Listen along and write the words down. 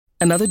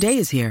Another day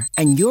is here,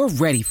 and you're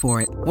ready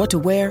for it. What to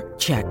wear?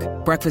 Check.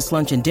 Breakfast,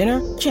 lunch, and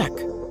dinner? Check.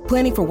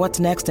 Planning for what's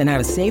next and how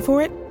to save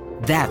for it?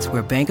 That's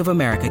where Bank of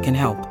America can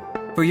help.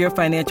 For your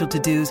financial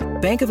to-dos,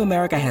 Bank of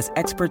America has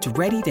experts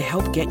ready to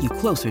help get you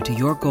closer to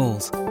your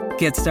goals.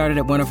 Get started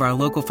at one of our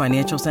local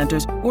financial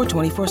centers or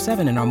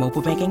 24/7 in our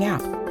mobile banking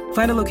app.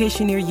 Find a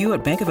location near you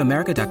at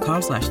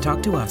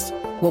bankofamerica.com/talktous.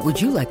 What would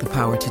you like the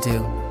power to do?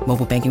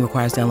 Mobile banking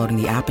requires downloading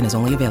the app and is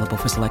only available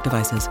for select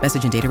devices.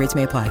 Message and data rates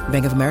may apply.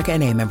 Bank of America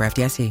N.A., member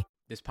FDIC.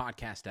 This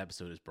podcast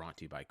episode is brought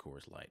to you by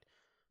Coors Light.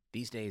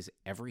 These days,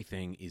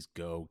 everything is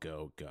go,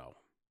 go, go.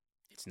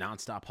 It's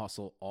nonstop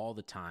hustle all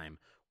the time.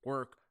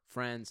 Work,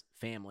 friends,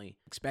 family,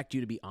 expect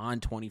you to be on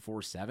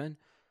 24/7?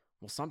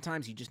 Well,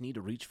 sometimes you just need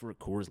to reach for a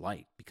Coors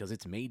Light because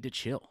it's made to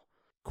chill.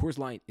 Coors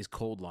Light is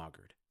cold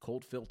lagered,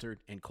 cold filtered,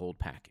 and cold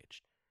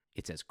packaged.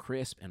 It's as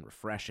crisp and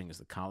refreshing as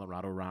the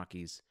Colorado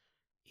Rockies.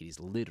 It is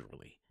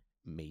literally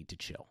made to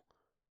chill.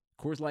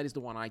 Coors Light is the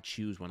one I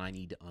choose when I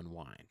need to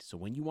unwind. So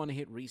when you want to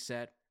hit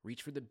reset,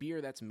 reach for the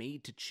beer that's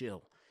made to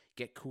chill.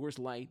 Get Coors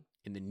Light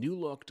in the new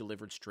look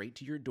delivered straight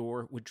to your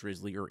door with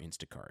Drizzly or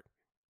Instacart.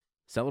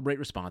 Celebrate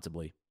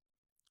responsibly.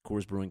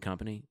 Coors Brewing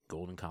Company,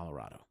 Golden,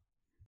 Colorado.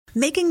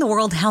 Making the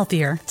world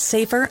healthier,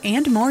 safer,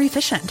 and more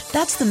efficient.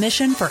 That's the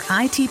mission for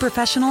IT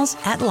professionals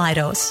at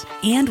Leidos.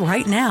 And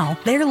right now,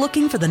 they're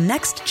looking for the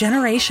next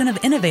generation of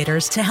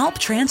innovators to help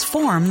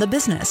transform the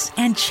business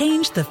and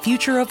change the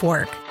future of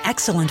work.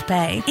 Excellent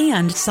pay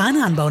and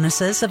sign-on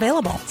bonuses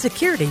available.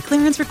 Security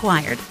clearance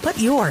required. Put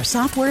your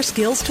software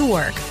skills to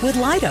work with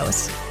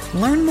Leidos.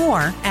 Learn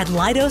more at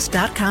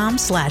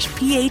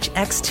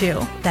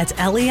leidos.com/phx2. That's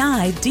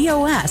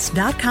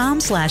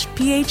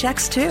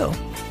leidos.com/phx2.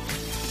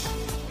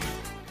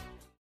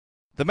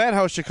 The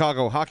Madhouse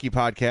Chicago Hockey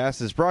Podcast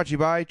is brought to you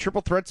by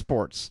Triple Threat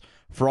Sports.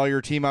 For all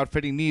your team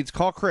outfitting needs,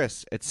 call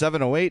Chris at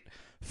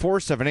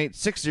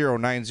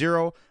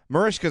 708-478-6090.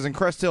 Marishka's in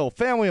Crest Hill,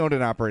 family-owned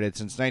and operated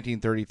since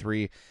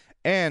 1933.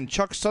 And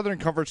Chuck's Southern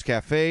Comforts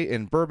Cafe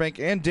in Burbank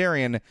and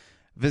Darien.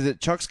 Visit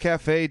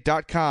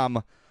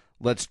chuckscafe.com.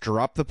 Let's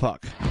drop the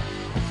puck.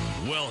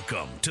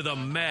 Welcome to the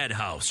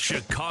Madhouse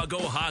Chicago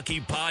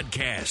Hockey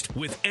Podcast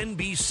with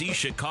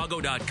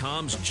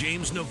NBCChicago.com's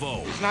James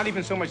Naveau. It's not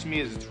even so much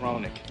me as it's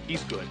Ronick.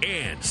 He's good.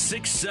 And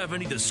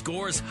 670 The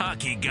Score's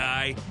hockey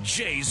guy,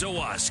 Jay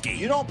Zawaski.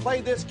 You don't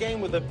play this game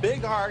with a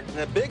big heart and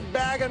a big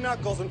bag of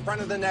knuckles in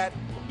front of the net.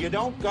 You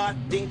don't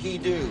got dinky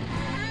do.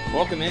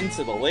 Welcome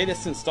into the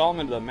latest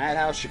installment of the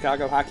Madhouse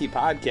Chicago Hockey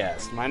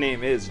Podcast. My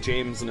name is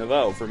James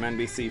Naveau from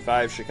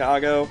NBC5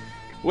 Chicago.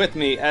 With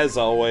me, as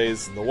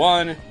always, the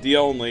one, the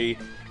only,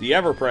 the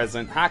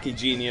ever-present hockey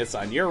genius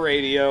on your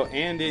radio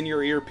and in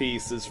your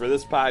earpieces for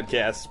this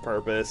podcast's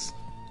purpose,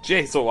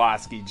 Jay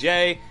Zawaski.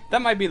 Jay,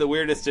 that might be the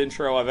weirdest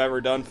intro I've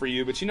ever done for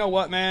you, but you know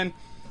what, man?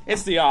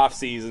 It's the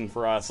off-season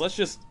for us. Let's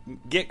just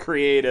get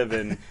creative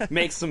and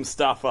make some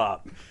stuff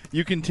up.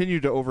 You continue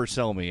to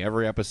oversell me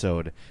every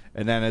episode,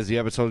 and then as the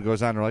episode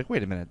goes on, we're like,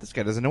 wait a minute, this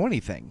guy doesn't know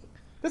anything.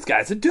 This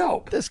guy's a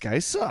dope. This guy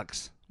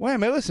sucks. Why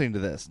am I listening to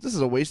this? This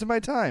is a waste of my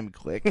time.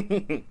 Click.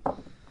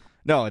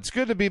 No, it's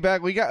good to be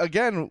back. We got,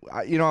 again,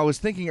 I was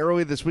thinking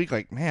early this week,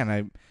 like, man,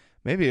 I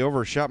maybe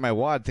overshot my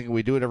wad thinking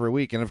we do it every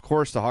week. And, of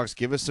course, the Hawks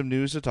give us some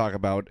news to talk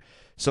about.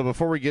 So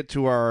before we get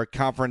to our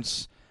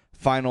conference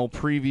final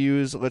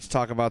previews, let's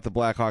talk about the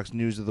Blackhawks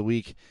news of the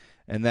week,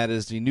 and that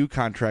is the new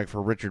contract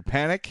for Richard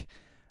Panik.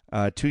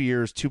 2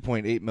 years,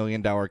 $2.8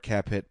 million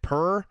cap hit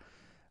per.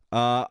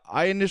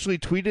 I initially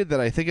tweeted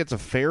that I think it's a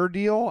fair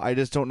deal. I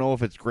just don't know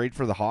if it's great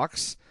for the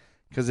Hawks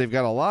because they've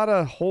got a lot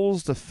of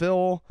holes to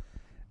fill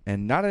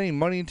and not any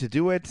money to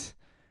do it.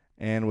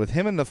 And with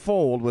him in the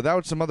fold,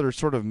 without some other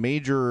sort of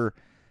major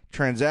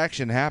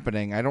transaction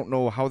happening, I don't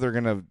know how they're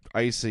going to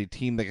ice a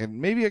team that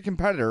can, maybe a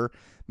competitor,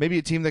 maybe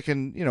a team that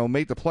can,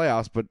 make the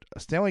playoffs, but a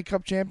Stanley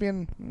Cup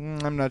champion?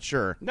 I'm not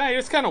sure. No,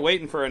 you're just kind of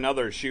waiting for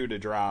another shoe to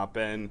drop,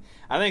 and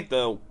I think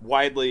the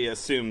widely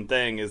assumed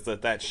thing is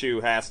that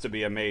shoe has to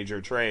be a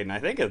major trade, and I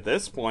think at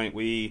this point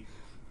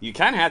you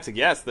kind of have to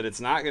guess that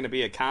it's not going to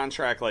be a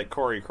contract like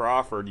Corey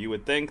Crawford. You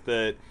would think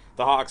that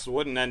the Hawks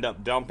wouldn't end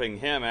up dumping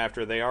him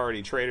after they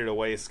already traded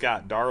away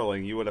Scott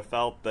Darling. You would have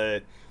felt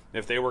that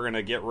if they were going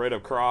to get rid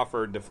of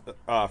Crawford to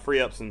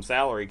free up some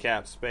salary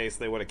cap space,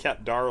 they would have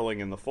kept Darling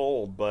in the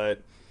fold,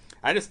 but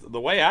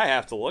the way I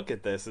have to look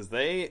at this is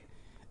they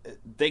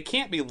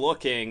can't be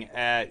looking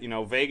at,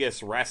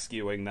 Vegas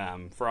rescuing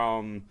them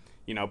from,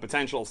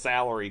 potential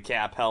salary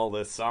cap hell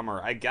this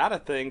summer. I gotta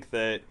think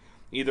that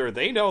either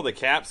they know the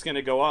cap's going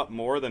to go up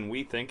more than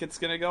we think it's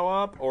going to go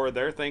up, or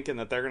they're thinking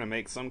that they're going to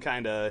make some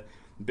kind of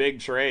big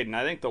trade. And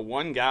I think the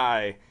one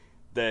guy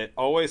that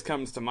always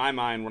comes to my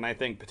mind when I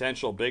think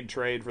potential big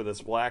trade for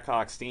this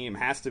Blackhawks team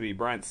has to be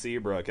Brent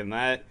Seabrook. And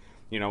that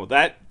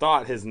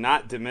thought has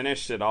not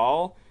diminished at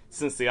all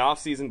since the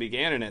offseason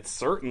began, and it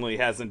certainly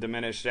hasn't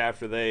diminished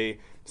after they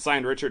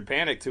signed Richard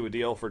Panik to a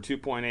deal for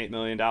 $2.8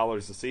 million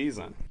a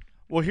season.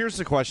 Well, here's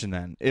the question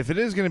then. If it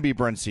is going to be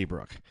Brent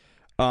Seabrook,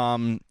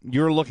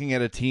 you're looking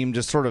at a team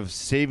just sort of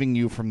saving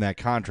you from that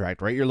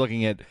contract, right? You're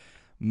looking at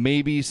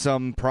maybe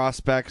some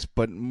prospects,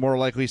 but more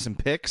likely some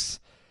picks.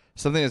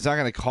 Something that's not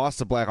going to cost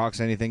the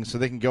Blackhawks anything, so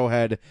they can go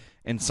ahead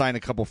and sign a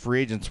couple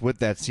free agents with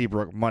that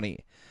Seabrook money.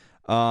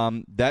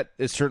 That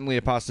is certainly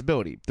a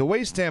possibility. The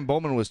way Stan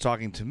Bowman was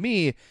talking to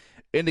me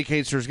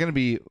indicates there's going to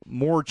be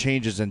more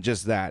changes than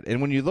just that.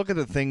 And when you look at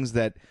the things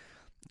that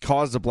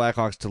caused the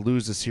Blackhawks to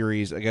lose the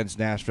series against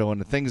Nashville and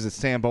the things that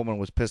Stan Bowman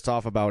was pissed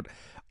off about,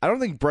 I don't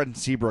think Brent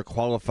Seabrook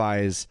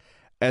qualifies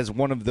as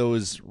one of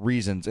those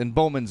reasons, in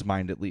Bowman's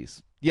mind at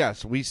least.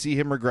 Yes, we see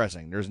him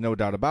regressing. There's no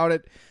doubt about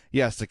it.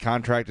 Yes, the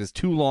contract is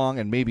too long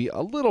and maybe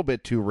a little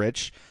bit too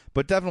rich,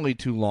 but definitely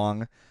too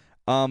long.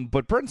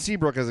 But Brent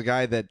Seabrook is a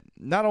guy that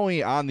not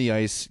only on the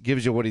ice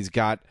gives you what he's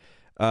got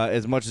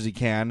as much as he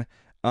can,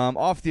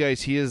 off the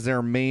ice he is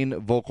their main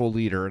vocal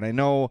leader. And I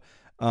know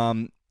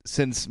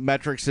since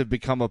metrics have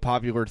become a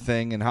popular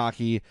thing in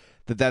hockey,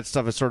 that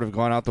stuff has sort of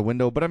gone out the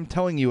window, but I'm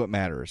telling you it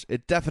matters.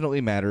 It definitely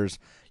matters.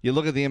 You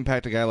look at the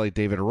impact a guy like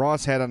David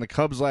Ross had on the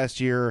Cubs last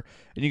year,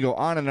 and you go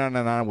on and on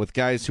and on with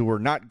guys who were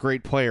not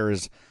great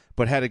players,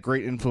 but had a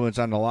great influence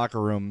on the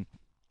locker room,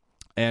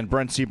 and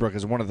Brent Seabrook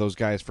is one of those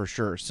guys for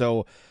sure.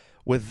 So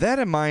with that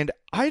in mind,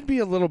 I'd be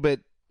a little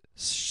bit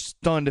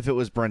stunned if it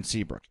was Brent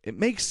Seabrook. It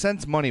makes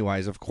sense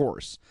money-wise, of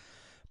course,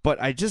 but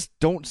I just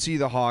don't see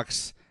the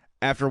Hawks,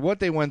 after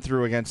what they went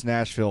through against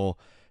Nashville,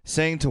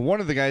 saying to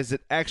one of the guys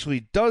that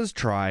actually does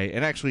try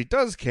and actually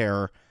does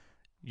care,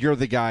 you're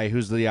the guy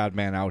who's the odd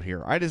man out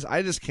here. I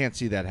just can't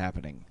see that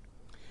happening.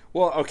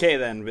 Well, okay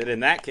then, but in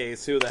that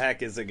case, who the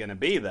heck is it going to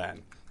be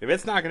then? If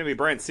it's not going to be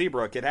Brent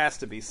Seabrook, it has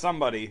to be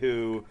somebody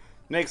who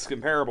makes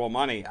comparable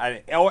money.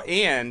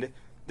 And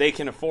they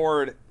can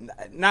afford,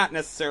 not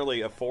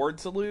necessarily afford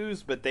to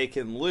lose, but they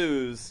can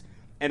lose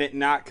and it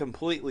not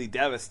completely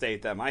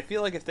devastate them. I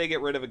feel like if they get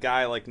rid of a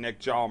guy like Nick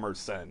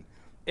Hjalmarsson,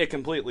 it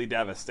completely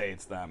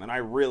devastates them. And I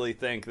really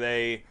think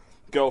they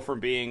go from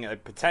being a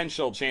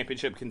potential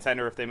championship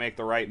contender if they make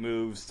the right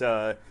moves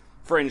to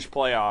fringe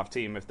playoff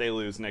team if they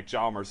lose Nick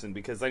Hjalmarsson,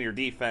 because then your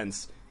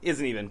defense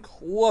isn't even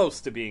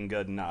close to being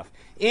good enough.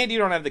 And you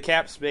don't have the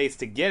cap space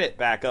to get it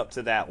back up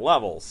to that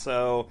level.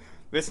 So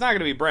if it's not going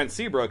to be Brent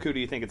Seabrook, who do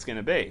you think it's going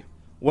to be?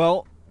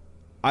 Well,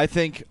 I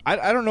think,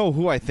 I don't know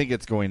who I think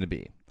it's going to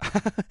be.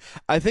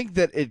 I think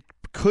that it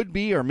could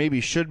be or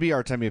maybe should be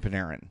Artemi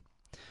Panarin.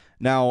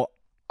 Now,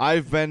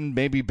 I've been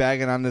maybe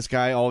bagging on this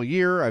guy all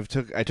year. I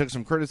took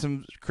some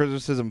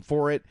criticism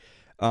for it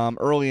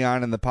early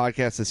on in the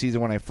podcast this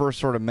season when I first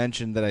sort of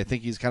mentioned that I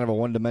think he's kind of a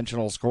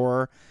one-dimensional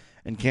scorer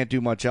and can't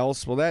do much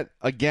else. Well, that,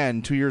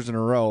 again, 2 years in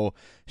a row,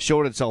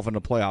 showed itself in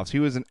the playoffs. He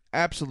was an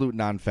absolute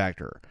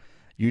non-factor.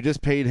 You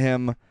just paid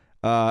him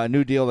a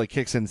new deal that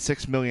kicks in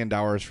 $6 million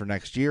for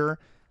next year.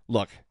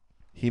 Look,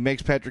 he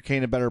makes Patrick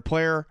Kane a better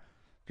player.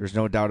 There's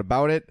no doubt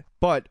about it.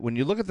 But when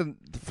you look at the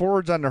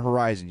forwards on the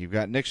horizon, you've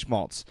got Nick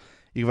Schmaltz.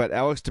 You've got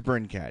Alex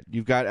DeBrincat.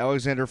 You've got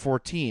Alexander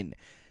 14.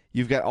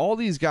 You've got all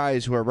these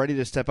guys who are ready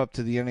to step up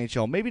to the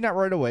NHL. Maybe not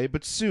right away,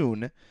 but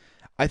soon.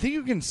 I think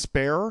you can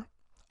spare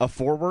a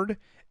forward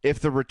if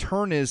the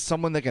return is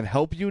someone that can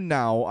help you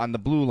now on the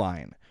blue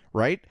line,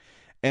 right?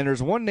 And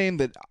there's one name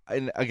that,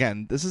 and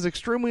again, this is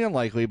extremely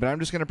unlikely, but I'm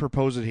just going to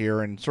propose it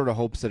here and sort of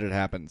hopes that it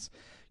happens.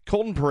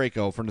 Colton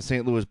Parayko from the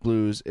St. Louis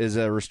Blues is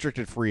a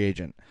restricted free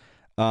agent.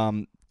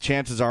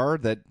 Chances are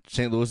that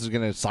St. Louis is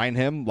going to sign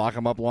him, lock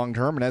him up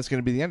long-term, and that's going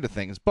to be the end of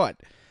things.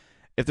 But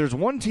if there's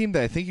one team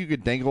that I think you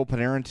could dangle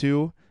Panarin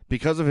to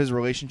because of his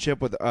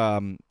relationship with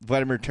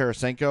Vladimir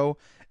Tarasenko,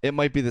 it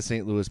might be the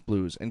St. Louis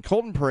Blues. And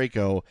Colton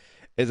Parayko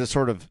is a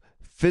sort of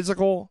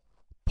physical,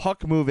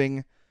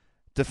 puck-moving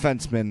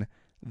defenseman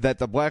that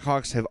the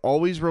Blackhawks have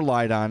always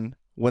relied on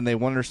when they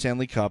won their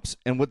Stanley Cups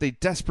and what they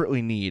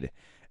desperately need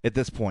at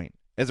this point.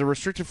 As a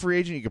restricted free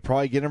agent, you could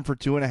probably get him for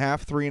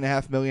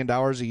 $3.5 million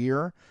a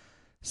year,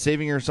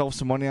 saving yourself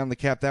some money on the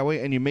cap that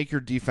way, and you make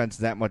your defense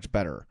that much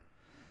better.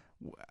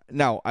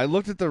 Now, I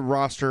looked at the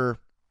roster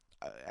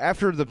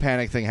after the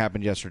panic thing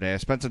happened yesterday. I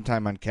spent some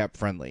time on Cap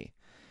Friendly,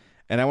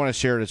 and I want to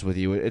share this with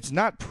you. It's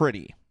not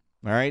pretty,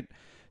 all right?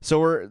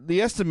 So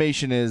the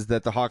estimation is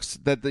that the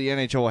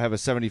NHL will have a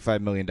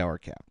 $75 million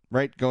cap,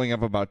 right? Going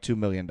up about $2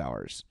 million.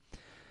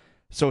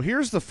 So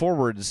here's the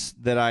forwards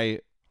that I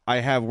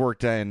have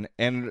worked in,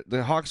 and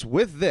the Hawks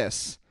with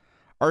this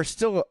are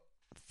still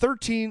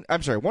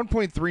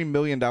 $1.3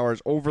 million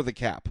over the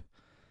cap.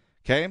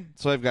 Okay?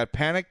 So I've got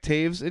Panik,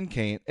 Taves, and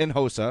Kane, and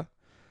Hossa,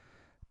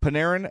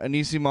 Panarin,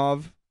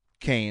 Anisimov,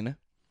 Kane,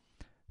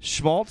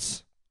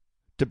 Schmaltz,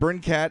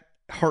 DeBrincat,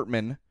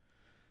 Hartman,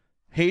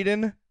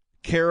 Hayden,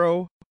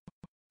 Caro,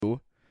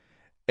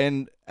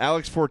 and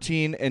Alex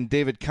 14 and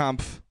David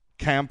Camp,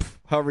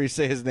 however you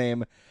say his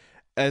name,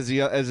 as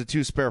the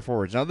two spare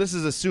forwards. Now, this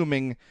is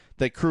assuming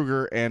that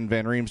Kruger and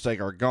Van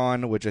Riemsdyk are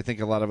gone, which I think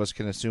a lot of us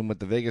can assume with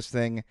the Vegas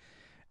thing.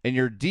 And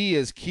your D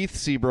is Keith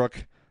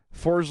Seabrook,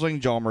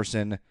 Forsling,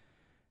 Hjalmarsson,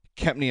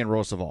 Kempny, and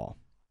Roosevelt.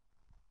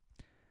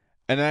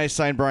 And then I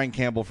signed Brian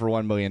Campbell for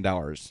 $1 million.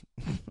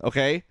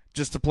 Okay?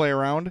 Just to play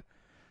around.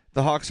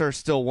 The Hawks are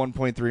still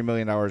 $1.3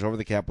 million over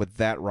the cap with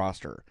that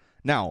roster.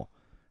 Now,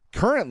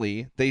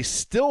 currently, they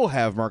still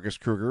have Marcus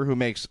Kruger, who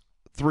makes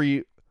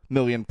 $3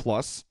 million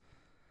plus,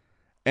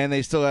 and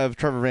they still have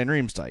Trevor Van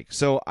Riemsdyk.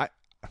 So, I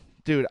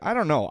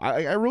don't know.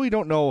 I really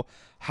don't know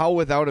how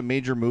without a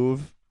major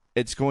move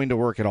it's going to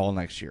work at all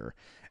next year.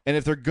 And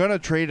if they're going to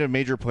trade a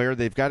major player,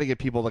 they've got to get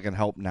people that can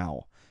help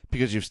now.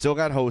 Because you've still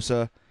got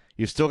Hossa,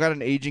 you've still got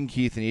an aging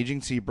Keith, an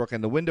aging Seabrook,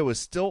 and the window is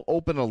still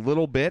open a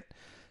little bit.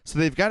 So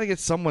they've got to get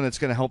someone that's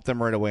going to help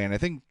them right away. And I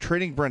think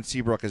trading Brent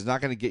Seabrook is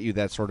not going to get you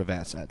that sort of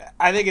asset.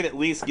 I think it at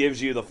least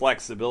gives you the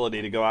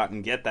flexibility to go out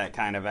and get that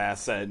kind of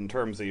asset in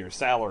terms of your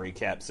salary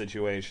cap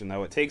situation,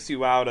 though. It takes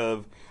you out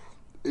of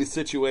a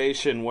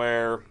situation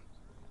where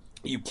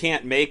you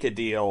can't make a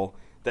deal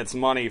that's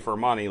money for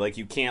money. Like,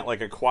 you can't,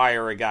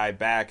 acquire a guy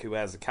back who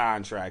has a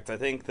contract. I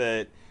think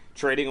that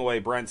trading away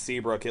Brent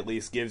Seabrook at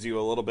least gives you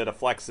a little bit of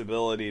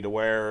flexibility to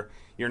where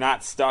you're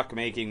not stuck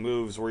making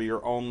moves where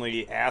your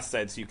only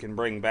assets you can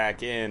bring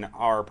back in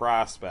are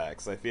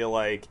prospects. I feel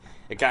like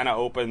it kind of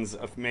opens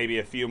maybe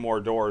a few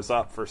more doors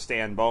up for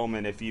Stan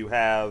Bowman if you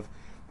have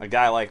a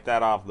guy like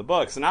that off the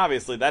books. And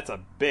obviously that's a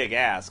big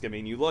ask. I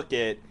mean, you look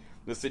at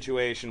the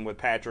situation with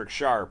Patrick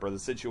Sharp or the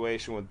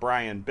situation with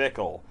Brian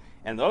Bickle,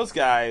 and those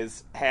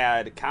guys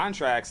had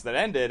contracts that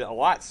ended a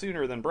lot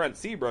sooner than Brent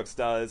Seabrook's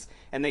does,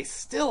 and they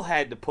still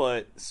had to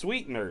put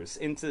sweeteners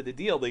into the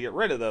deal to get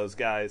rid of those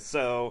guys.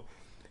 So,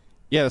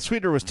 yeah, the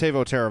sweetener was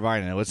Teuvo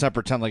Teravainen. Let's not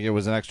pretend like it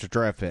was an extra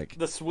draft pick.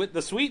 The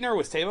sweetener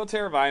was Teuvo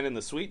Teravainen.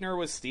 The sweetener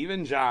was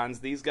Steven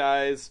Johns. These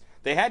guys,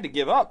 they had to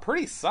give up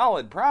pretty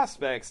solid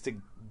prospects to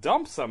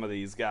dump some of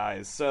these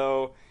guys.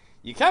 So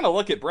you kind of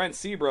look at Brent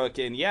Seabrook,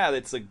 and yeah,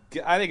 I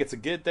think it's a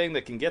good thing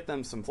that can get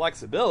them some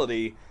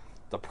flexibility.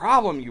 The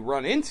problem you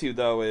run into,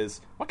 though,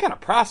 is what kind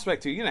of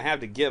prospect are you going to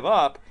have to give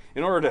up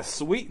in order to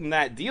sweeten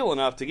that deal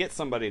enough to get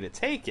somebody to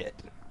take it?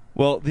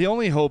 Well, the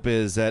only hope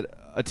is that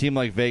a team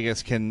like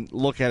Vegas can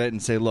look at it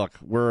and say, look,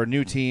 we're a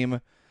new team.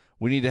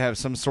 We need to have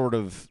some sort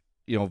of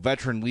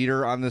veteran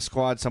leader on this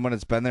squad, someone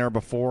that's been there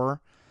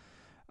before.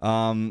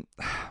 Man,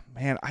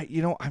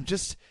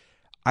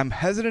 I'm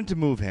hesitant to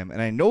move him,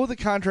 and I know the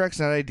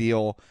contract's not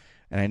ideal,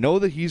 and I know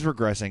that he's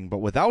regressing, but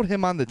without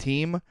him on the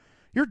team,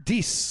 your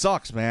D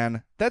sucks,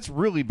 man. That's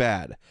really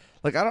bad.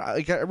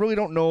 I really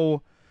don't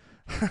know.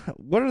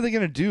 What are they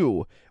going to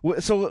do?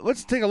 So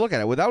let's take a look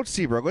at it. Without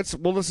Seabrook,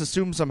 we'll just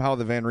assume somehow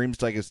the Van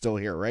Riemsdyk is still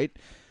here, right?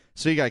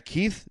 So you got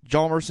Keith,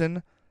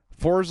 Hjalmarsson,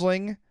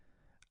 Forsling,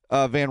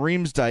 Van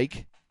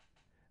Riemsdyk,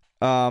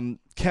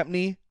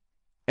 Kempny,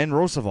 and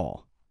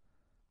Roosevelt.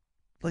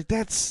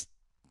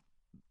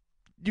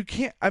 You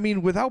can't. I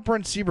mean, without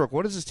Brent Seabrook,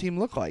 what does this team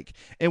look like?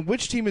 And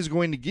which team is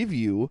going to give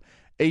you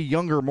a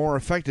younger, more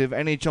effective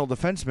NHL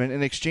defenseman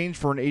in exchange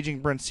for an aging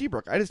Brent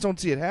Seabrook? I just don't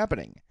see it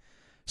happening.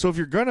 So if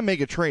you're going to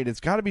make a trade, it's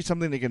got to be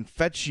something that can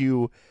fetch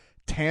you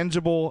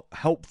tangible,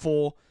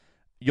 helpful,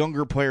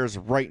 younger players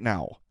right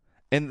now.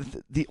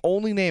 And the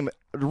only name,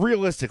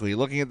 realistically,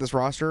 looking at this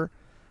roster,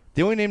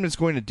 the only name that's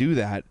going to do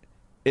that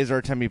is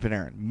Artemi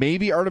Panarin.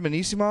 Maybe Artem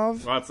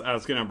Anisimov? Well, I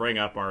was going to bring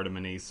up Artem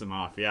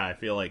Anisimov. Yeah, I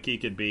feel like he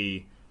could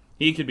be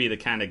the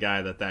kind of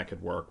guy that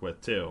could work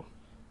with, too.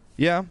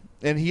 Yeah,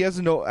 and he has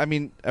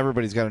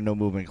everybody's got a no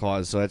movement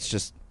clause, so that's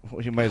just,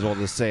 you might as well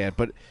just say it.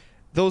 But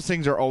those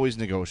things are always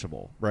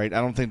negotiable, right?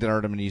 I don't think that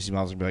Artem Anisimov is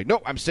going to be like, no,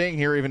 I'm staying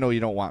here even though you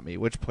don't want me.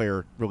 Which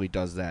player really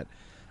does that?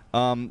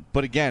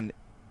 But again,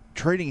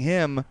 trading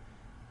him,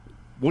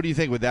 what do you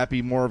think? Would that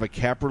be more of a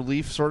cap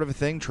relief sort of a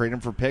thing? Trade him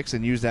for picks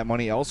and use that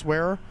money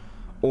elsewhere?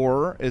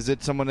 Or is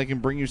it someone that can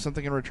bring you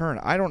something in return?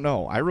 I don't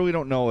know. I really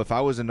don't know if I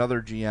was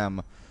another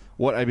GM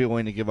what I'd be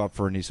willing to give up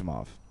for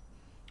Anisimov.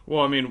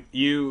 Well, I mean,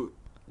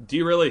 do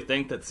you really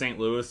think that St.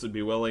 Louis would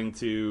be willing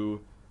to...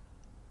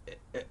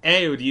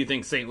 A, do you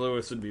think St.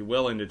 Louis would be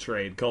willing to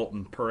trade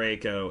Colton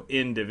Parayko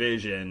in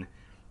division?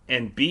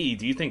 And B,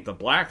 do you think the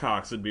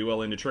Blackhawks would be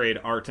willing to trade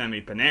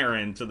Artemi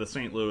Panarin to the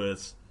St.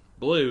 Louis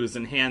Blues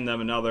and hand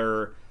them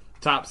another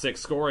top six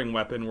scoring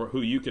weapon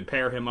who you could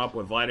pair him up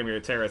with Vladimir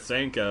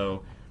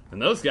Tarasenko?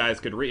 And those guys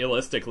could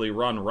realistically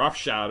run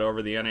roughshod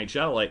over the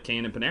NHL like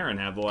Kane and Panarin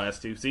have the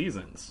last 2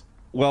 seasons.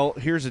 Well,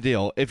 here's the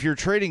deal. If you're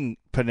trading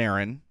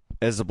Panarin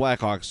as the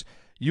Blackhawks,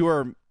 you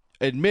are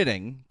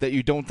admitting that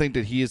you don't think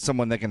that he is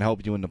someone that can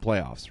help you in the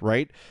playoffs,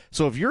 right?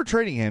 So if you're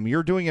trading him,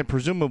 you're doing it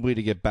presumably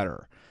to get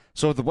better.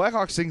 So if the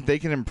Blackhawks think they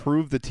can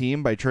improve the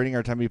team by trading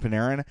Artemi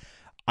Panarin,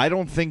 I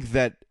don't think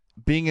that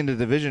being in the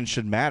division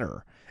should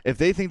matter. If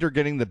they think they're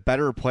getting the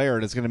better player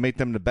and it's going to make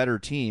them the better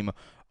team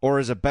or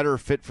is a better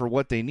fit for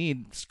what they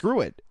need,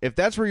 screw it. If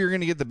that's where you're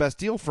going to get the best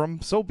deal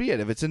from, so be it,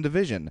 if it's in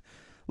division.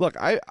 Look,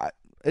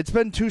 it's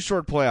been 2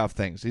 short playoff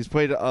things. He's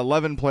played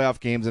 11 playoff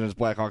games in his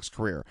Blackhawks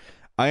career.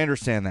 I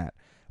understand that.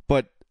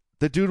 But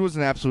the dude was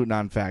an absolute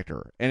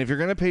non-factor. And if you're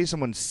going to pay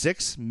someone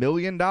 $6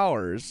 million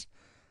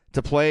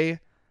to play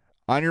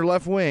on your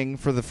left wing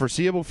for the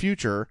foreseeable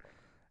future,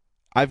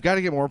 I've got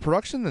to get more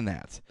production than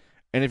that.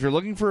 And if you're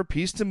looking for a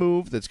piece to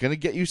move that's going to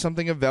get you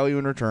something of value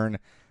in return,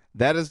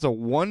 that is the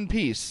one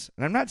piece.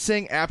 And I'm not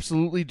saying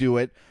absolutely do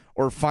it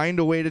or find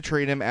a way to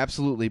trade him,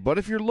 absolutely. But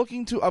if you're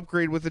looking to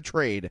upgrade with a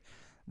trade,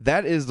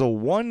 that is the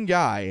one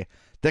guy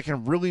that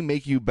can really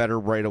make you better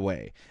right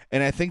away.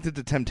 And I think that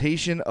the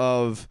temptation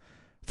of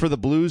for the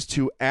Blues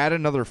to add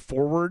another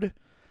forward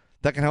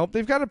that can help.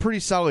 They've got a pretty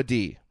solid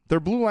D. Their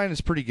blue line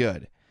is pretty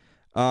good.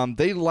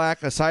 They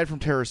lack, aside from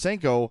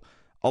Tarasenko,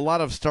 a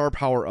lot of star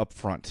power up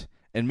front.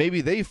 And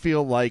maybe they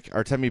feel like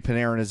Artemi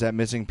Panarin is that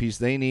missing piece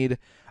they need.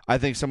 I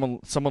think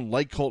someone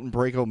like Colton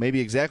Parayko, maybe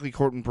exactly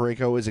Colton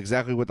Parayko, is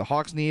exactly what the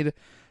Hawks need.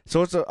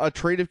 So it's a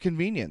trade of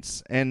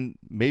convenience. And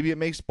maybe it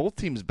makes both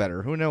teams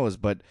better. Who knows?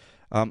 But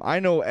I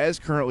know as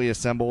currently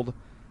assembled,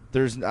 I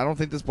don't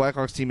think this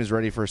Blackhawks team is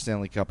ready for a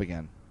Stanley Cup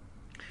again.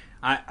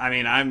 I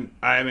mean,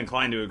 I'm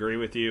inclined to agree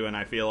with you, and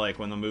I feel like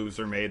when the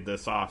moves are made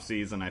this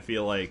offseason, I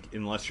feel like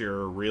unless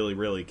you're really,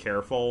 really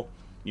careful,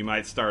 you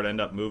might end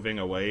up moving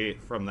away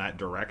from that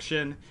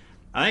direction.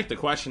 I think the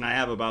question I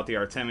have about the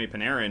Artemi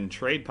Panarin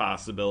trade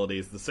possibility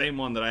is the same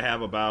one that I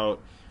have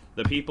about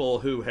the people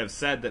who have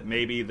said that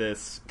maybe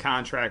this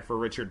contract for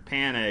Richard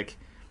Panik,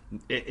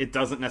 it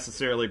doesn't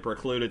necessarily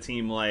preclude a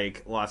team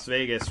like Las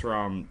Vegas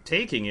from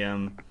taking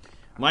him.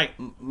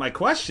 My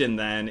question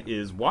then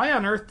is, why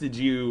on earth did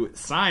you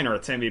sign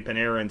Artemi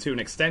Panarin to an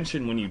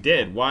extension when you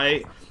did?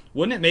 Why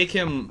wouldn't it make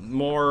him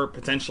more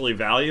potentially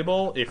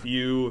valuable if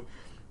you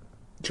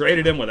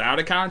traded him without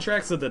a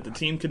contract so that the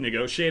team could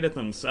negotiate it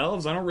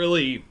themselves? I don't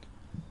really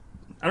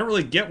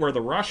get where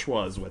the rush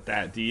was with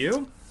that. Do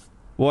you?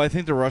 Well, I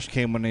think the rush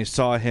came when they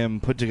saw him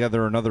put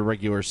together another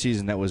regular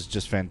season that was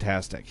just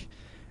fantastic,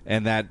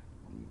 and that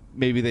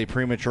maybe they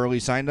prematurely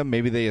signed him.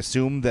 Maybe they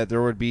assumed that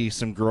there would be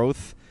some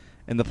growth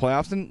in the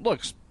playoffs, and look,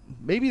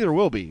 maybe there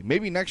will be.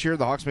 Maybe next year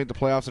the Hawks make the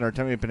playoffs and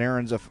Artemi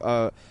Panarin's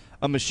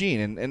a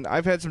machine. And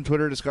I've had some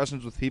Twitter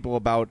discussions with people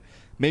about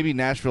maybe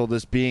Nashville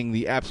just being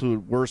the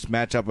absolute worst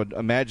matchup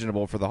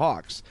imaginable for the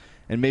Hawks.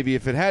 And maybe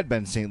if it had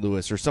been St.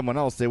 Louis or someone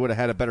else, they would have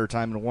had a better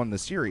time and won the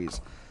series.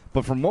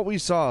 But from what we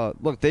saw,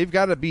 look, they've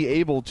got to be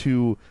able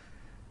to,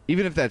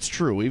 even if that's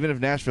true, even if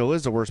Nashville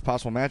is the worst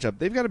possible matchup,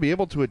 they've got to be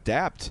able to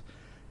adapt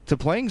to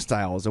playing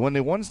styles. And when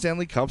they won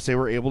Stanley Cups, they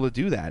were able to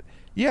do that.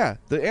 Yeah,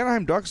 the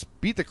Anaheim Ducks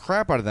beat the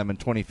crap out of them in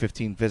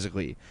 2015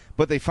 physically,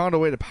 but they found a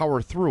way to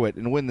power through it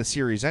and win the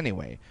series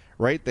anyway,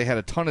 right? They had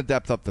a ton of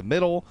depth up the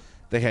middle.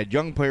 They had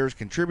young players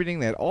contributing.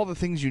 They had all the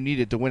things you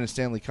needed to win a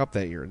Stanley Cup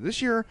that year.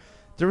 This year,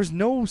 there was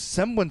no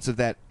semblance of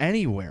that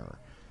anywhere.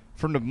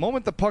 From the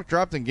moment the puck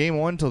dropped in Game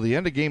 1 till the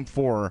end of Game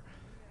 4,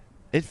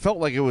 it felt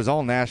like it was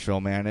all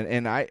Nashville, man.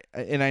 And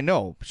I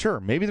know, sure,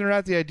 maybe they're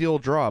not the ideal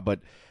draw, but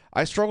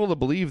I struggle to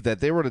believe that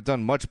they would have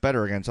done much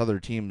better against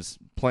other teams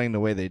playing the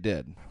way they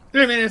did.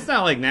 I mean, it's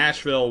not like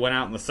Nashville went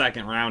out in the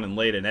second round and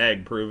laid an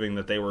egg, proving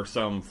that they were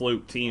some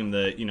fluke team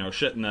that,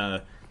 shouldn't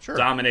have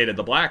dominated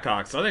the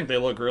Blackhawks. I think they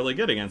look really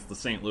good against the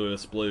St.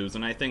 Louis Blues,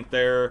 and I think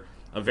they're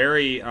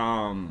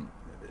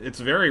it's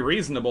very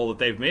reasonable that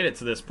they've made it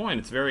to this point.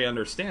 It's very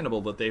understandable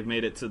that they've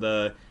made it to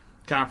the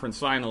conference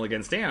final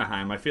against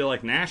Anaheim. I feel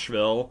like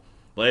Nashville,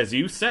 as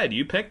you said,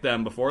 you picked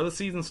them before the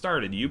season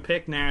started. You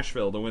picked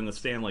Nashville to win the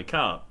Stanley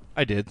Cup.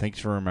 I did. Thanks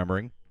for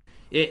remembering.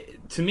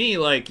 To me,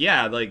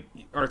 Artemi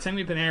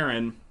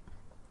Panarin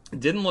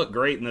didn't look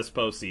great in this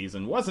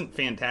postseason. Wasn't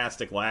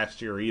fantastic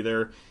last year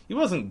either. He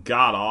wasn't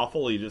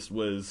god-awful. He just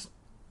was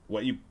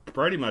what you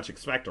pretty much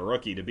expect a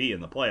rookie to be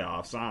in the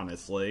playoffs,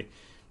 honestly.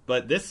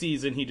 But this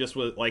season, he just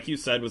was, like you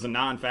said, was a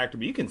non-factor.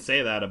 But you can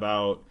say that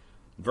about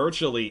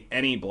virtually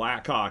any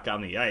Blackhawk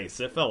on the ice.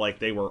 It felt like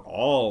they were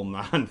all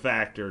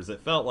non-factors.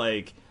 It felt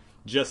like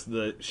just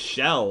the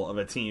shell of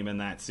a team in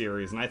that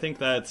series. And I think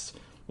that's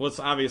what's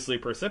obviously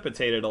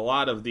precipitated a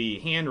lot of the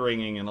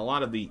hand-wringing and a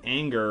lot of the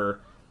anger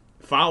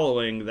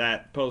following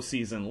that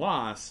postseason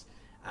loss.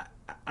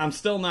 I'm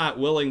still not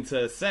willing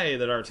to say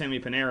that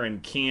Artemi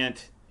Panarin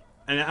can't,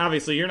 and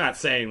obviously you're not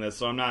saying this,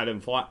 so I'm not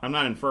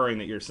inferring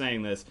that you're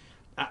saying this.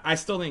 I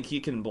still think he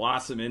can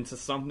blossom into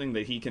something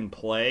that he can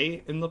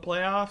play in the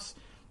playoffs.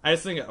 I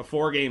just think a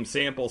 4-game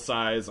sample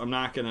size, I'm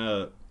not going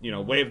to,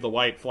 wave the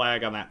white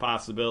flag on that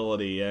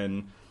possibility.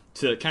 And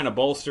to kind of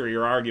bolster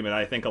your argument,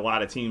 I think a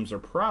lot of teams are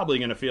probably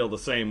going to feel the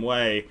same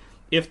way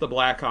if the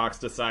Blackhawks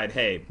decide,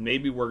 hey,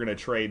 maybe we're going to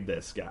trade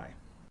this guy.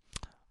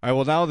 All right,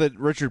 well, now that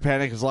Richard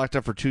Panik is locked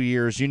up for 2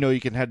 years,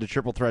 you can head to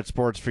Triple Threat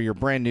Sports for your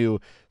brand new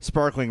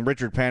sparkling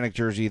Richard Panik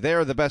jersey. They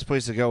are the best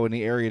place to go in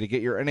the area to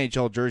get your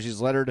NHL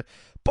jerseys lettered.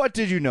 But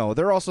did you know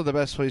they're also the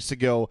best place to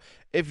go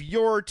if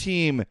your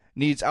team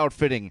needs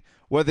outfitting,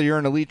 whether you're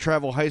an elite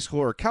travel high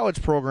school or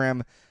college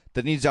program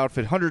that needs to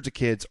outfit hundreds of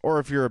kids, or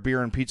if you're a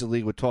beer and pizza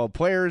league with 12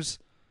 players,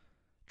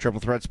 Triple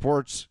Threat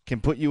Sports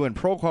can put you in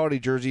pro-quality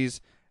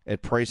jerseys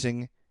at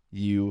pricing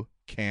you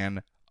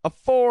can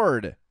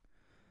afford.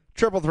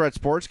 Triple Threat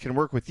Sports can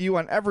work with you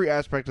on every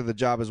aspect of the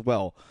job as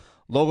well.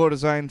 Logo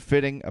design,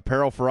 fitting,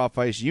 apparel for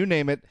off-ice, you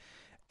name it.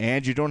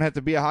 And you don't have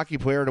to be a hockey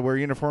player to wear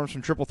uniforms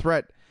from Triple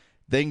Threat.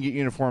 They can get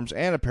uniforms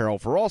and apparel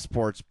for all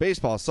sports,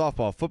 baseball,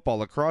 softball, football,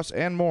 lacrosse,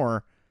 and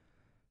more.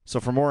 So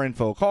for more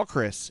info, call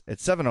Chris at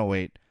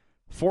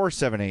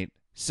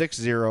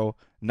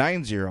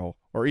 708-478-6090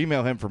 or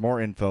email him for more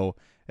info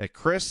at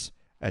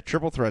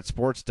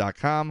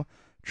chris@triplethreatsports.com.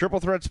 Triple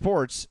Threat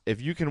Sports,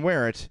 if you can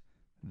wear it,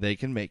 they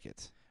can make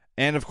it.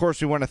 And, of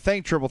course, we want to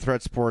thank Triple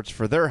Threat Sports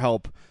for their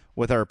help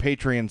with our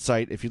Patreon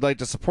site. If you'd like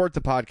to support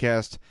the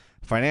podcast,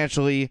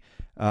 financially.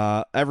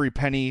 Every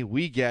penny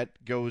we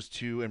get goes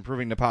to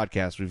improving the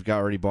podcast. We've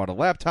already bought a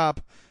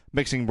laptop,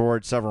 mixing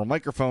board, several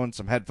microphones,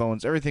 some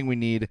headphones, everything we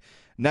need.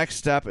 Next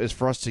step is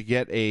for us to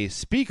get a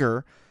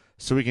speaker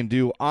so we can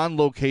do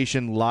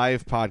on-location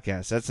live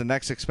podcasts. That's the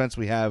next expense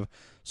we have.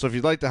 So if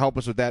you'd like to help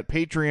us with that,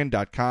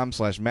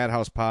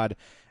 patreon.com/madhousepod.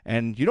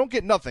 And you don't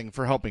get nothing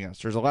for helping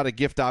us. There's a lot of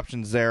gift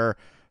options there,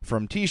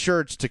 from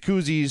T-shirts to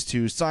koozies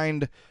to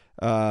signed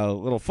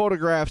little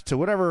photographs to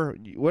whatever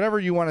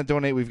you want to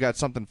donate. We've got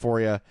something for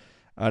you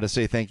to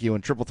say thank you.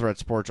 And Triple Threat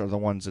Sports are the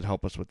ones that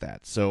help us with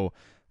that. So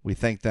we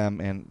thank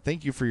them, and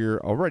thank you for your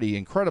already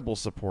incredible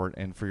support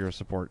and for your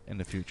support in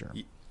the future.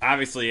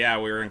 Obviously, yeah,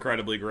 we were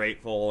incredibly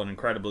grateful and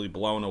incredibly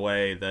blown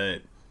away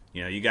that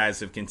you guys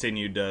have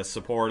continued to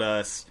support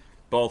us,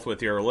 both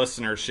with your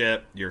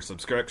listenership, your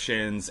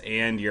subscriptions,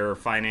 and your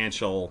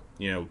financial,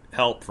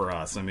 help for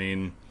us. I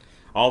mean,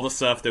 all the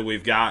stuff that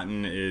we've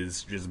gotten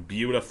is just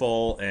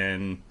beautiful,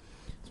 and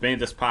it's made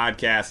this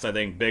podcast, I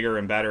think, bigger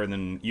and better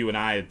than you and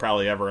I had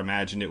probably ever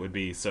imagined it would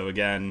be. So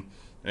again,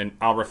 and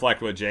I'll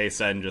reflect what Jay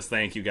said and just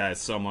thank you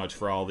guys so much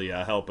for all the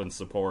help and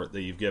support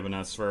that you've given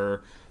us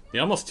for the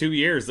almost 2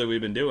 years that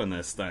we've been doing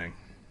this thing.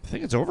 I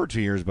think it's over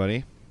 2 years,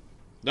 buddy.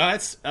 No, I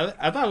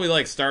thought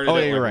we started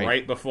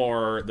right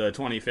before the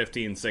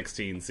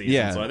 2015-16 season.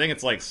 Yeah. So I think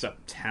it's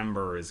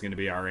September is going to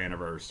be our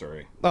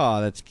anniversary.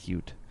 Oh, that's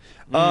cute.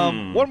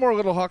 One more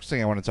little Hawks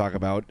thing I want to talk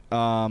about.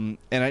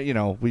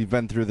 We've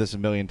been through this a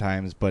million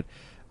times, but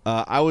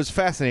I was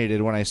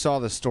fascinated when I saw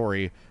the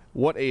story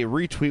what a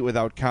retweet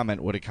without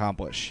comment would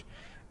accomplish.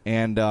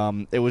 And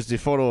it was the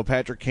photo of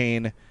Patrick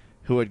Kane,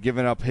 who had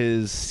given up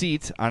his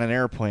seat on an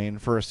airplane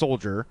for a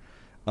soldier.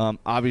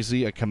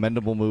 Obviously a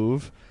commendable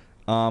move.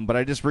 But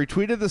I just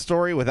retweeted the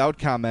story without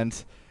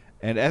comment,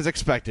 and as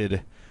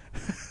expected,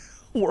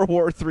 World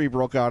War III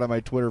broke out on my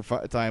Twitter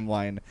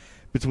timeline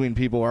between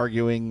people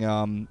arguing,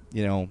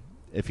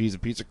 if he's a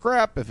piece of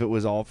crap, if it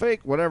was all fake,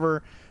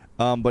 whatever.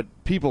 But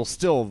people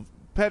still,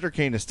 Patrick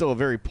Kane is still a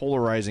very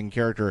polarizing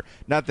character.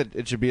 Not that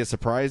it should be a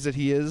surprise that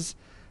he is,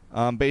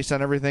 based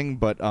on everything,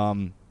 but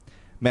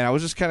man, I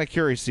was just kind of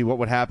curious to see what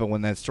would happen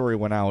when that story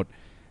went out,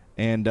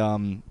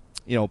 and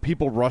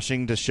people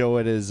rushing to show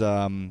it as,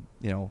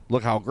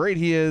 look how great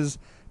he is.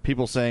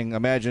 People saying,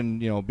 imagine,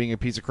 being a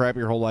piece of crap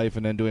your whole life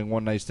and then doing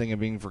one nice thing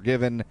and being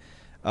forgiven.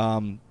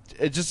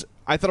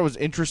 I thought it was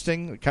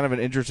interesting, kind of an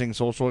interesting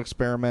social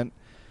experiment.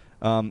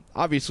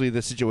 Obviously,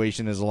 the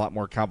situation is a lot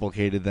more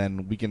complicated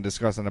than we can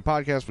discuss on the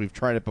podcast. We've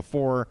tried it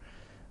before.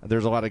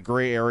 There's a lot of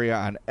gray area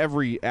on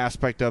every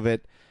aspect of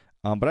it.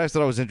 But I just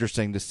thought it was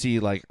interesting to see,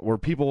 were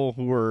people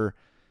who were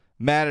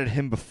mad at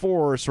him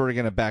before sort of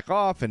going to back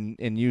off and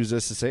use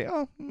this to say,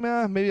 oh,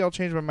 maybe I'll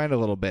change my mind a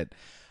little bit.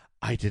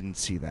 I didn't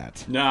see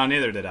that. No,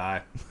 neither did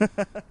I.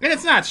 And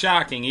it's not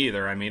shocking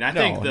either. I mean, I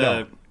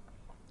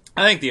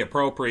think the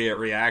appropriate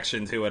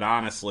reaction to it,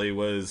 honestly,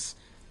 was,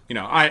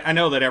 I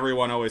know that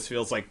everyone always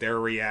feels like their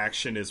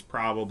reaction is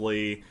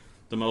probably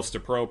the most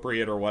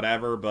appropriate or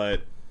whatever,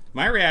 but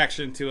my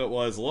reaction to it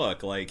was,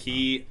 look,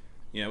 he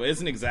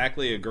isn't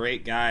exactly a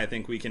great guy. I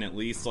think we can at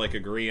least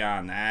agree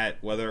on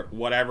that.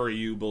 Whatever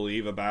you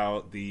believe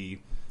about the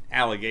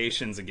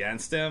allegations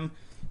against him,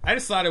 I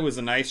just thought it was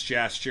a nice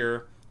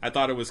gesture. I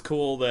thought it was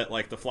cool that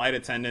the flight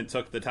attendant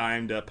took the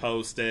time to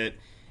post it.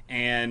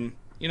 And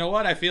you know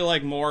what? I feel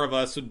like more of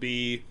us would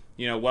be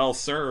well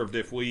served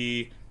if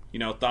we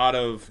thought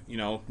of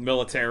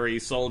military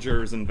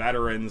soldiers and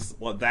veterans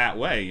that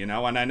way. And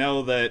I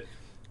know that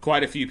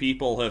quite a few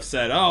people have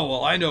said, oh,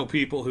 well, I know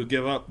people who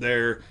give up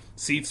their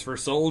seats for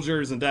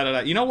soldiers and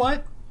da-da-da. You know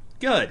what?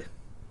 Good.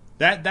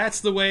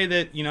 That's the way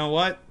that,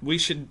 we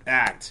should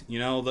act,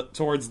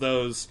 towards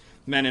those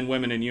men and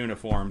women in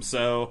uniform.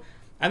 So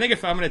I think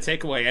if I'm going to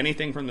take away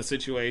anything from the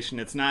situation,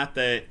 it's not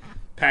that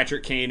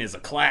Patrick Kane is a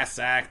class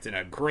act and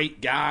a great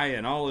guy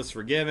and all is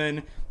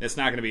forgiven. It's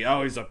not going to be,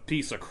 oh, he's a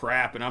piece of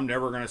crap and I'm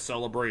never going to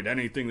celebrate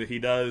anything that he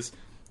does.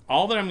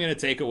 All that I'm going to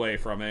take away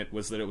from it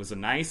was that it was a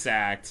nice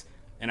act,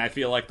 and I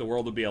feel like the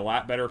world would be a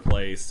lot better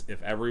place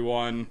if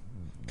everyone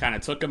kind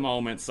of took a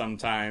moment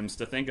sometimes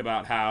to think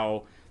about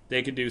how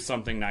they could do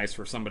something nice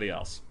for somebody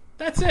else.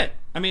 That's it.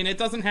 I mean, it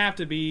doesn't have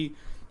to be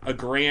a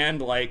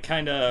grand,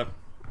 kind of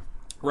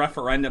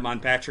referendum on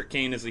Patrick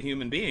Kane as a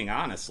human being,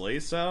 honestly.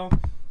 So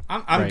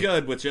I'm right.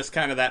 Good with just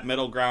kind of that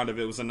middle ground of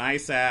it was a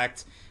nice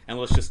act, and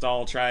let's just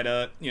all try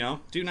to,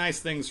 do nice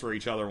things for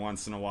each other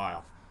once in a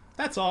while.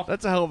 That's all.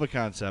 That's a hell of a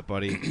concept,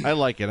 buddy. I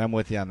like it. I'm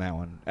with you on that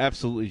one.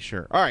 Absolutely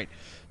sure. All right.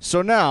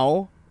 So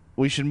now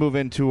we should move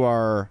into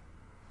our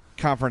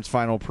conference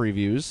final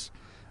previews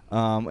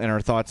and our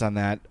thoughts on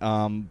that.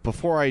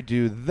 Before I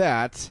do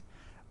that,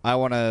 I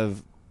want to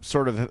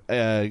sort of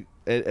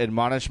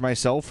admonish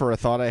myself for a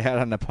thought I had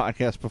on the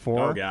podcast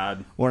before. Oh,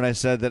 God. When I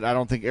said that I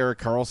don't think Erik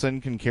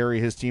Karlsson can carry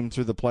his team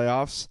through the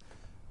playoffs.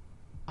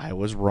 I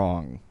was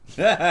wrong.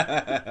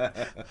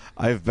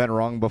 I've been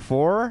wrong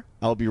before.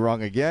 I'll be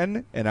wrong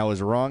again. And I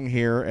was wrong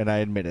here, and I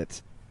admit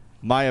it.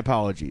 My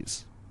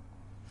apologies.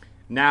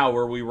 Now,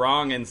 were we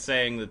wrong in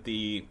saying that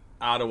the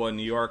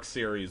Ottawa-New York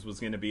series was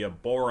going to be a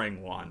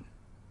boring one?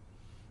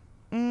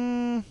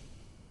 I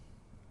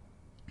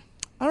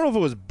don't know if it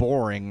was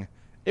boring.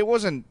 It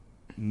wasn't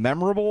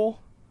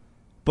memorable,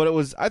 but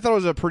I thought it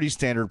was a pretty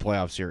standard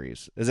playoff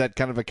series. Is that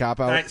kind of a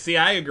cop-out? See,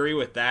 I agree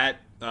with that.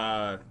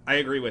 I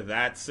agree with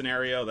that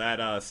scenario,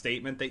 that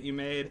statement that you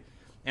made.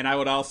 And I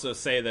would also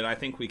say that I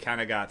think we kind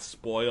of got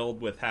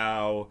spoiled with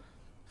how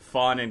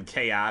fun and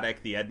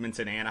chaotic the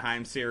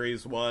Edmonton-Anaheim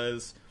series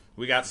was.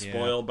 We got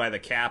spoiled by the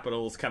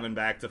Capitals coming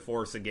back to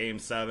force a Game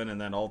 7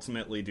 and then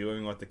ultimately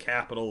doing what the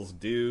Capitals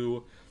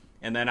do.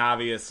 And then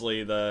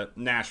obviously the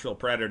Nashville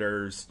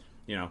Predators,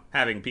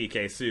 having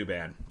PK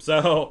Subban.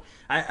 So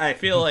I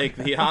feel like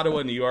the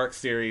Ottawa-New York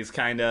series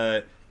kind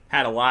of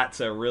had a lot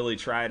to really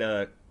try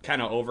to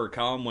kind of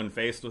overcome when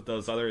faced with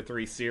those other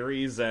three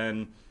series.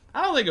 And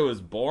I don't think it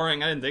was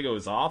boring. I didn't think it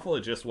was awful.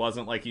 It just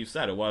wasn't, like you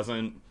said, it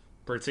wasn't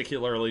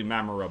particularly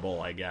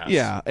memorable, I guess.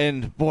 Yeah,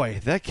 and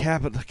boy, the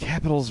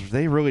Capitals,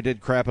 they really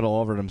did crap it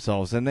all over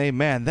themselves. And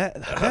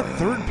that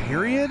third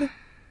period,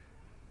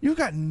 you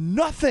got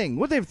nothing.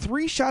 What, they have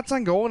 3 shots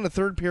on goal in the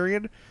third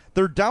period?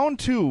 They're down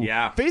 2,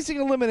 facing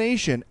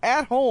elimination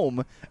at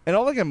home, and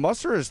all they can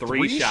muster is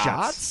 3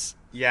 shots?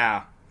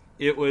 Yeah.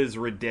 It was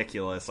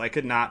ridiculous. I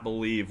could not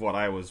believe what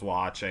I was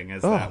watching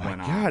as that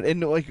went on. Oh, my God.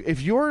 And,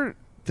 if you're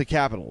the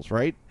Capitals,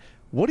 right,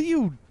 what do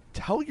you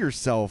tell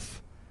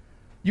yourself?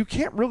 You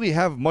can't really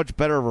have much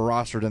better of a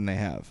roster than they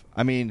have.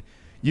 I mean,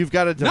 you've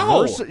got a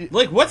diverse...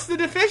 No! What's the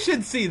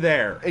deficiency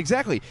there?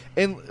 Exactly.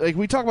 And,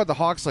 we talk about the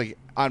Hawks,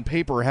 on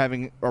paper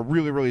having a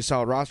really, really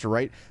solid roster,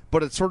 right?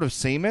 But it's sort of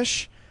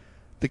same-ish.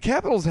 The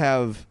Capitals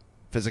have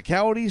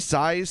physicality,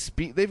 size,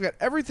 speed. They've got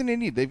everything they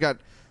need. They've got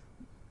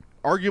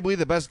arguably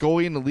the best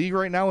goalie in the league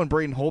right now in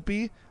Braden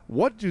Holtby.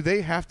 What do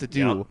they have to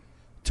do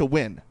to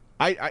win?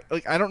 I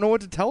don't know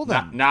what to tell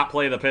them. Not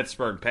play the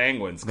Pittsburgh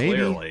Penguins, maybe.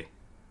 Clearly.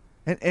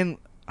 And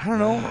I don't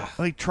know.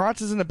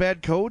 Trotz isn't a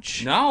bad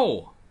coach.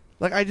 No.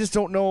 I just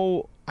don't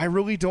know. I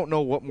really don't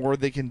know what more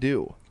they can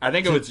do. I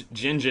think it was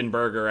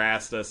Gingenberger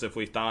asked us if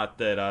we thought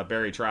that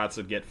Barry Trotz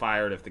would get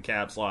fired if the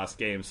Caps lost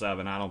Game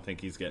 7. I don't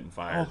think he's getting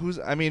fired.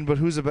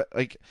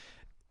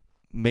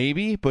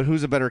 Maybe, but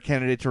who's a better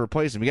candidate to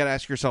replace him? You got to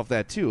ask yourself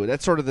that too.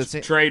 That's sort of the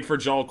same. Trade for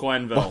Joel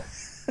Quenneville.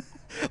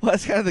 Well,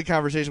 that's kind of the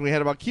conversation we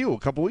had about Q a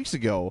couple weeks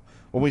ago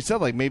when we said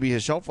maybe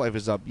his shelf life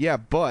is up. Yeah,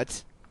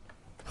 but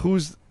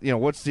what's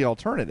the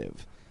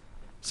alternative?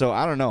 So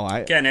I don't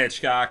know. Ken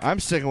Hitchcock. I'm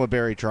sticking with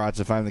Barry Trotz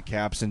if I'm the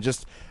Caps, and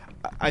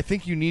I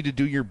think you need to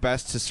do your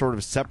best to sort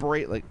of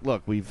separate.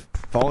 Look, we've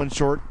fallen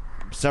short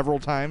several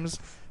times,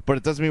 but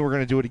it doesn't mean we're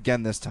going to do it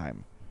again this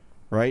time,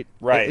 right?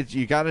 Right.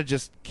 You got to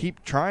just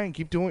keep trying,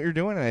 keep doing what you're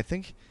doing, and I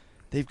think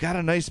they've got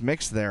a nice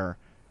mix there.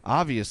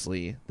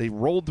 Obviously, they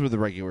rolled through the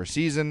regular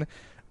season.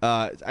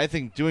 I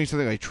think doing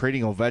something like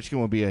trading Ovechkin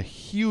would be a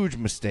huge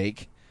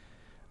mistake.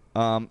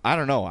 I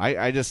don't know.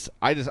 I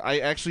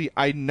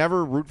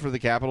never root for the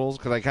Capitals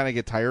because I kind of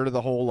get tired of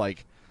the whole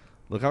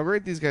look how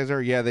great these guys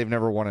are. Yeah, they've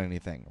never won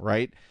anything,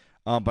 right?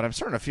 But I'm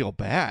starting to feel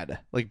bad,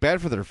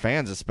 bad for their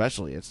fans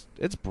especially.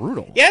 It's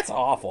brutal. Yeah, it's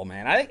awful,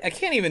 man. I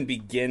can't even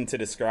begin to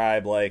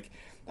describe.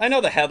 I know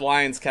the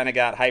headlines kind of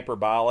got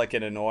hyperbolic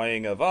and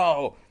annoying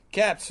of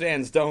Caps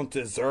fans don't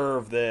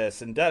deserve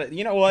this, and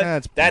you know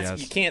what?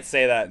 That's you can't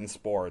say that in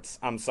sports.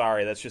 I'm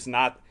sorry, that's just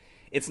not.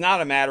 It's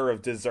not a matter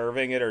of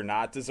deserving it or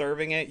not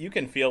deserving it. You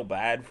can feel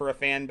bad for a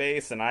fan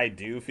base, and I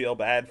do feel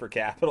bad for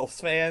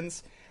Capitals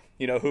fans,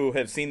 who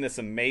have seen this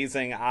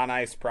amazing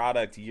on-ice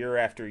product year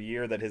after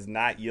year that has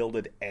not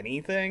yielded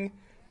anything.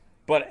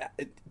 But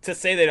to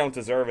say they don't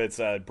deserve it's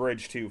a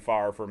bridge too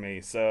far for me.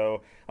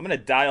 So I'm going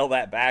to dial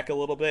that back a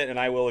little bit, and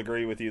I will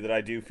agree with you that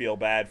I do feel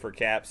bad for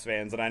Caps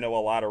fans, and I know a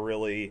lot of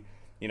really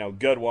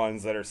good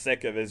ones that are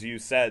sick of, as you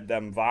said,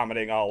 them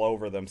vomiting all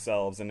over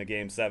themselves in a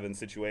Game 7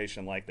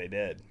 situation like they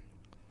did.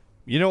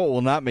 You know what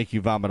will not make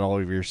you vomit all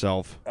over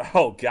yourself?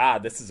 Oh,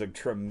 God, this is a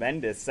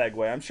tremendous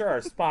segue. I'm sure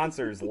our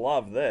sponsors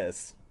love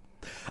this.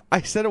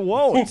 I said it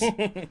won't.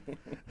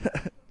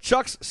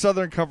 Chuck's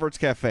Southern Comforts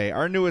Cafe,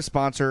 our newest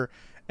sponsor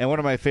and one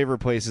of my favorite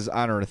places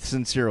on earth,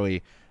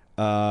 sincerely.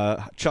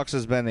 Chuck's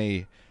has been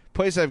a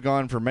place I've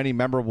gone for many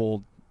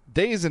memorable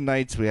days and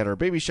nights. We had our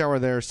baby shower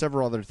there,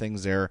 several other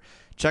things there.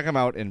 Check them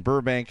out in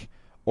Burbank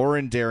or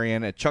in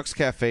Darien at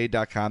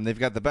chuckscafe.com. They've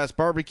got the best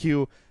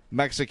barbecue,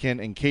 Mexican,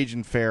 and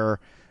Cajun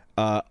fare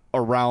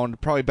around,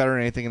 probably better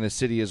than anything in the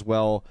city as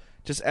well.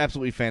 Just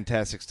absolutely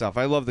fantastic stuff.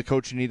 I love the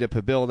Cochinita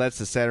Pibil. That's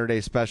the Saturday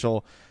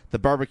special. The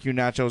barbecue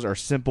nachos are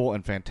simple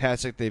and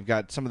fantastic. They've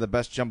got some of the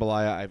best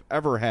jambalaya I've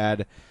ever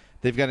had.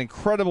 They've got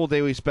incredible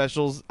daily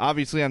specials.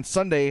 Obviously, on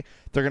Sunday,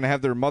 they're going to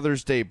have their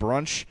Mother's Day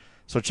brunch.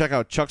 So check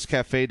out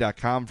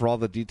chuckscafe.com for all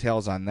the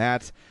details on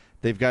that.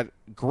 They've got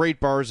great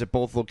bars at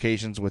both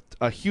locations with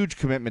a huge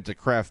commitment to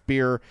craft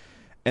beer.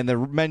 And the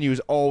menu is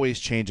always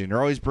changing. They're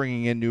always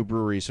bringing in new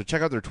breweries. So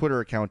check out their Twitter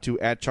account, too,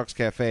 at Chuck's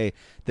Cafe.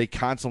 They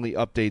constantly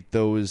update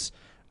those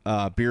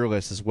beer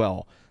lists as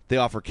well. They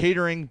offer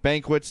catering,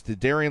 banquets. The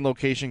Darien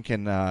location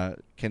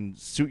can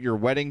suit your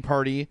wedding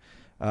party.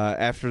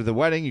 After the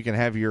wedding, you can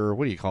have your,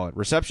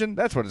 reception?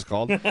 That's what it's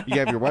called. You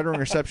have your wedding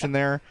reception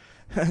there.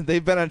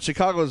 They've been on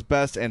Chicago's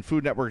Best and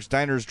Food Network's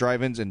Diners,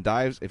 Drive-Ins, and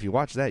Dives. If you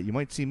watch that, you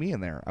might see me in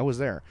there. I was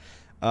there.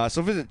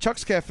 So visit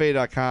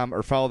chuckscafe.com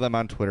or follow them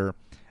on Twitter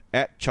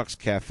at Chuck's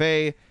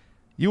Cafe.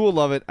 You will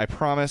love it. I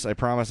promise. I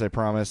promise. I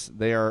promise.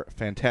 They are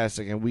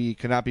fantastic, and we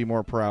could not be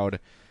more proud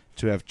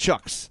to have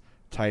Chuck's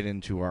tied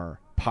into our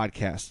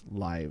podcast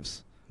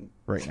lives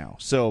right now.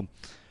 So,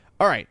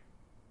 all right.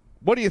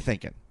 What are you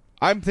thinking?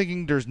 I'm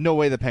thinking there's no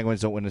way the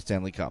Penguins don't win the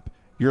Stanley Cup.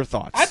 Your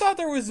thoughts? I thought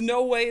there was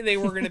no way they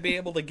were going to be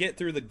able to get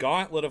through the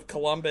gauntlet of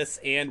Columbus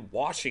and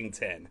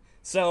Washington.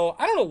 So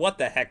I don't know what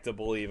the heck to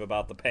believe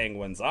about the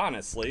Penguins,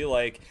 honestly.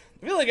 Like,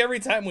 I feel like every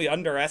time we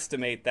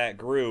underestimate that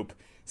group,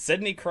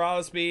 Sidney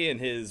Crosby and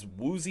his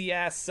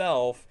woozy-ass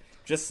self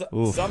just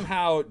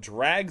somehow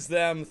drags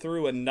them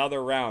through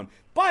another round.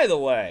 By the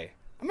way,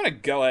 I'm going to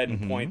go ahead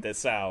and point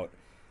this out.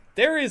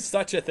 There is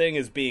such a thing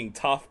as being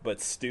tough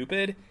but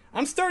stupid.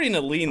 I'm starting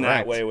to lean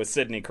that way with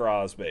Sidney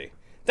Crosby.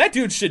 That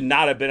dude should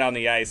not have been on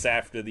the ice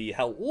after the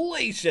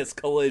hellacious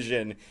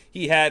collision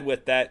he had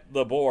with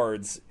the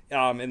boards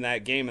in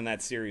that game, in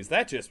that series.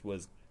 That just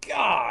was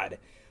God.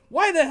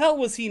 Why the hell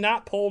was he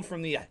not pulled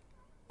from the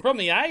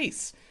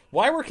ice?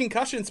 Why were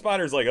concussion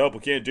spotters like, oh, we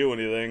can't do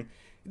anything?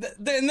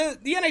 The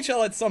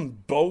NHL had some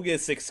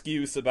bogus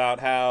excuse about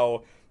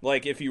how,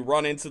 like, if you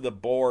run into the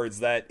boards,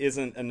 that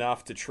isn't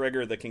enough to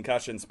trigger the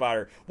concussion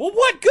spotter. Well,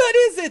 what good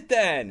is it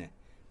then?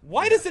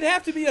 Why does it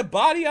have to be a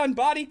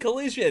body-on-body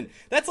collision?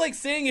 That's like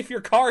saying if your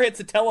car hits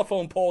a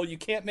telephone pole, you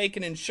can't make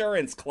an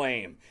insurance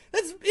claim.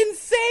 That's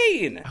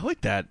insane! I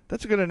like that.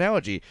 That's a good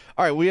analogy.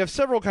 All right, we have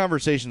several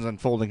conversations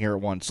unfolding here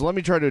at once, so let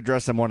me try to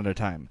address them one at a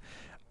time.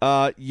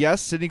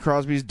 Yes, Sidney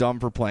Crosby's dumb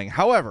for playing.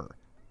 However,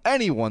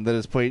 anyone that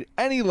has played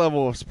any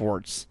level of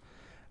sports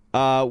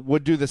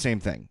would do the same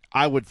thing,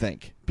 I would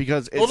think.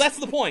 Because well, that's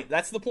the point.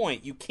 That's the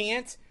point. You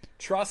can't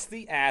trust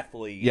the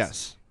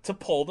athletes to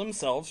pull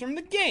themselves from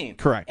the game.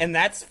 Correct. And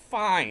that's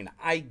fine.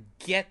 I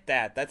get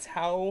that. That's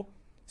how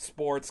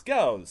sports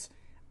goes.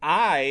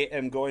 I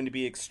am going to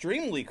be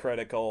extremely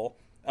critical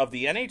of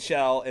the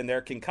NHL and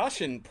their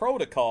concussion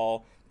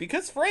protocol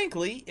because,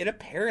 frankly, it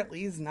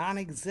apparently is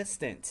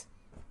non-existent.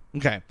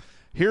 Okay.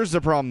 Here's the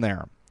problem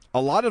there.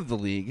 A lot of the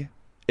league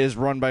is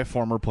run by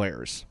former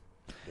players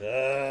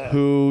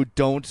who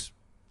don't...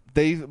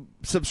 They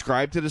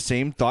subscribe to the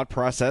same thought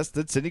process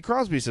that Sidney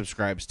Crosby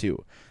subscribes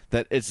to.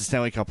 That it's the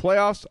Stanley Cup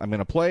playoffs. I'm going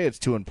to play. It's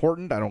too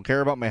important. I don't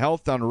care about my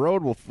health down the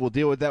road. We'll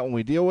deal with that when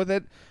we deal with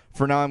it.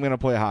 For now, I'm going to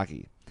play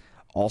hockey.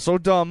 Also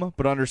dumb,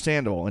 but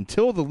understandable.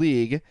 Until the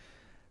league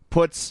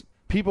puts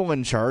people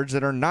in charge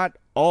that are not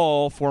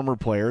all former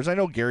players. I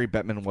know Gary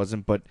Bettman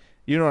wasn't, but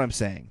you know what I'm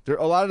saying. There,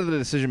 a lot of the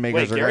decision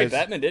makers are Gary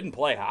guys, Bettman didn't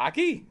play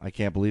hockey? I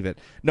can't believe it.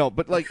 No,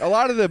 but like a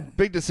lot of the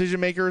big decision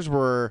makers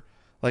were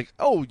like,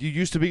 oh, you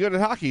used to be good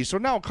at hockey, so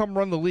now come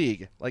run the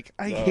league. Like,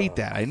 I hate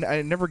that.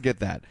 I never get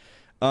that.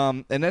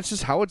 And that's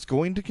just how it's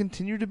going to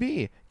continue to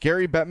be.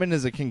 Gary Bettman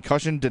is a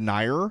concussion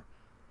denier.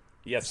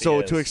 Yes, so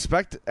he is. To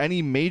expect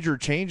any major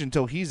change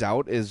until he's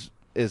out is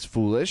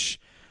foolish.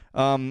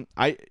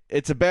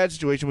 It's a bad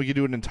situation. We could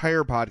do an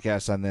entire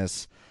podcast on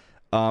this,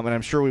 and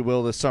I'm sure we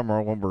will this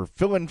summer when we're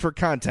filling for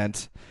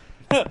content.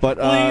 But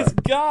please,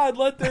 God,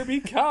 let there be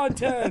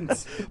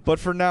content. But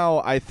for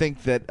now, I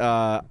think that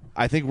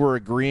I think we're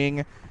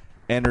agreeing,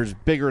 and there's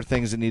bigger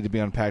things that need to be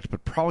unpacked,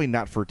 but probably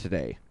not for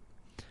today.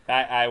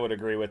 I would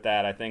agree with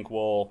that. I think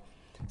we'll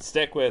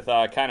stick with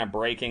kind of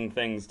breaking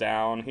things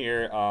down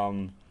here.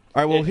 All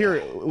right, well,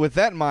 here, with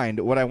that in mind,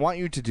 what I want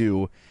you to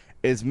do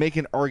is make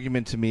an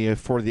argument to me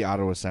for the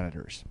Ottawa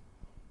Senators.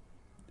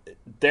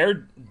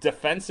 Their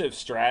defensive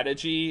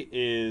strategy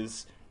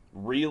is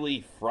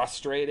really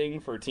frustrating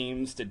for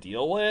teams to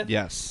deal with.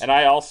 Yes. And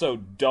I also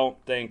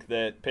don't think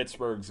that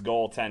Pittsburgh's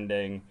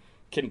goaltending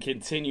can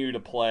continue to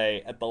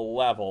play at the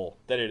level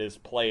that it is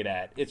played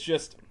at.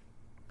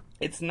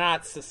 It's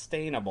not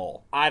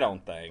sustainable, I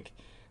don't think.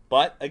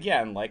 But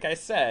again, like I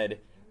said,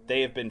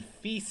 they have been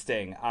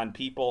feasting on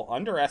people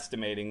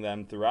underestimating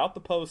them throughout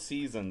the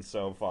postseason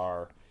so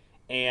far,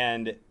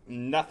 and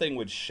nothing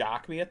would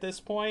shock me at this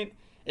point.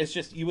 It's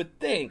just, you would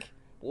think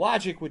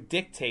logic would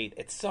dictate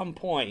at some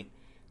point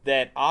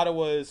that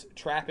Ottawa's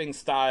trapping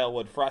style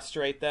would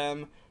frustrate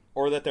them,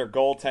 or that their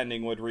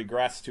goaltending would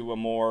regress to a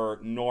more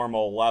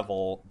normal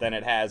level than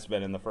it has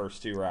been in the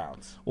first two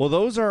rounds. Well,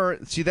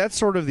 that's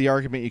sort of the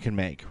argument you can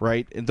make,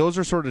 right? And those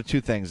are sort of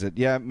two things that,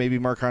 yeah, maybe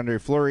Marc-Andre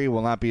Fleury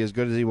will not be as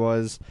good as he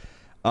was.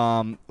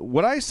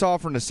 What I saw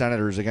from the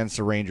Senators against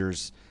the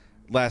Rangers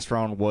last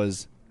round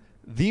was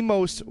the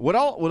most, what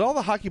all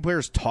the hockey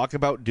players talk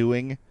about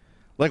doing,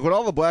 like what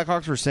all the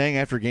Blackhawks were saying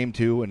after Game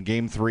 2 and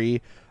Game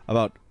 3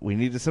 about we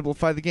need to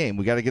simplify the game.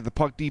 We got to get the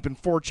puck deep in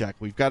forecheck.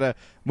 We've got to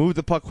move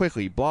the puck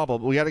quickly. Blah, blah,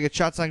 blah. We got to get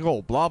shots on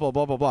goal. Blah, blah,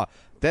 blah, blah, blah.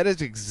 That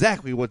is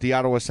exactly what the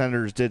Ottawa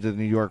Senators did to the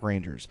New York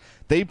Rangers.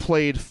 They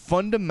played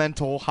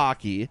fundamental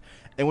hockey,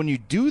 and when you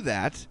do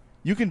that,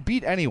 you can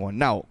beat anyone.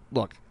 Now,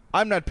 look,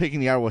 I'm not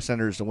picking the Ottawa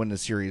Senators to win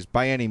this series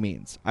by any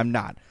means. I'm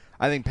not.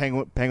 I think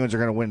Penguins are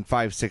going to win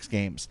 5-6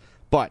 games.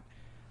 But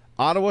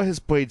Ottawa has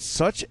played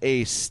such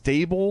a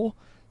stable,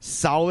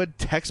 solid,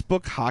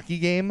 textbook hockey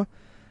game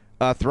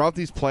throughout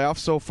these playoffs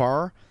so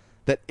far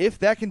that if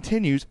that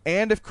continues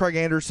and if Craig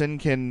Anderson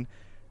can,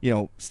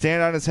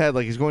 stand on his head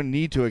like he's going to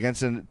need to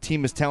against a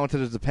team as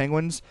talented as the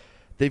Penguins,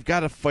 they've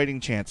got a fighting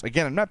chance.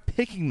 Again, I'm not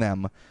picking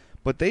them,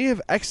 but they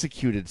have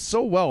executed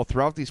so well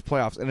throughout these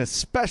playoffs, and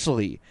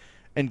especially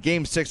in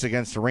Game 6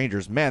 against the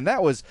Rangers. Man,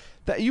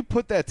 that you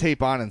put that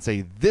tape on and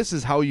say, this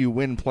is how you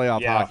win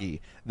playoff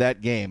hockey,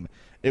 that game.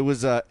 It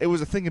was a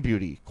thing of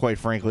beauty, quite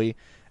frankly.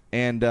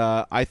 And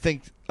I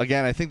think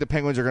the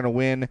Penguins are going to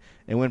win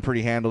and win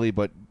pretty handily,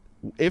 but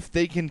if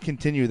they can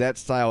continue that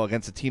style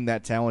against a team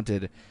that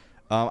talented,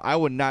 I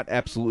would not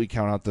absolutely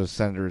count out the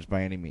Senators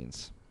by any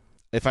means.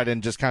 If I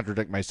didn't just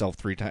contradict myself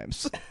 3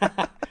 times.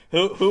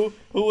 Who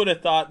would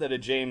have thought that a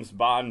James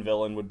Bond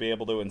villain would be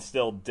able to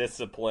instill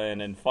discipline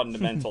and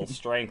fundamental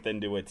strength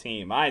into a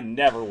team? I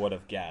never would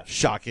have guessed.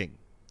 Shocking,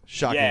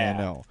 yeah.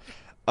 I know.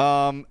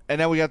 And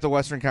then we got the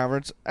Western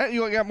Conference.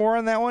 You got more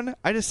on that one?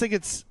 I just think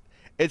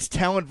it's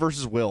talent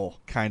versus will,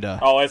 kind of.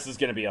 Oh, this is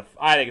going to be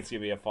I think it's going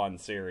to be a fun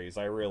series.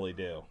 I really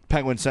do.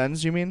 Penguin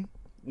Sens, you mean?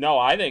 No,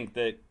 I think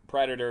that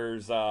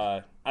Predators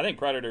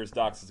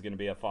Ducks is going to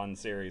be a fun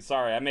series.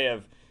 Sorry, I may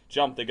have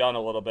jumped the gun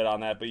a little bit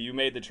on that, but you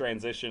made the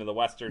transition to the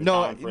Western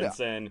Conference,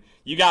 and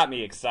you got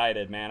me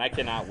excited, man. I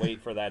cannot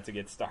wait for that to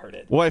get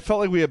started. Well, I felt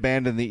like we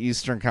abandoned the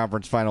Eastern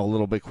Conference final a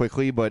little bit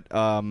quickly, but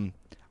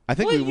I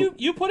think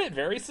you put it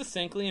very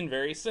succinctly and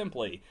very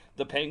simply.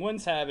 The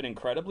Penguins have an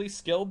incredibly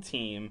skilled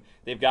team.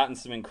 They've gotten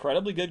some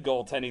incredibly good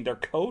goaltending. Their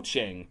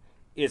coaching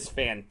is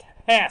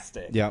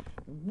fantastic. Yep.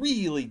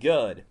 Really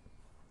good.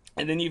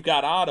 And then you've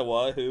got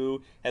Ottawa,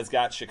 who has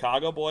got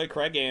Chicago boy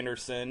Craig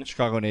Anderson.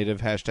 Chicago native,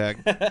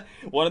 hashtag.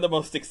 One of the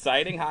most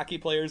exciting hockey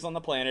players on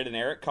the planet in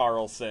Erik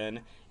Karlsson.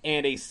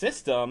 And a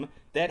system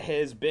that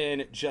has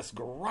been just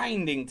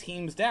grinding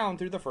teams down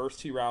through the first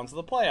 2 rounds of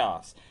the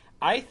playoffs.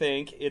 I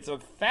think it's a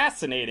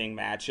fascinating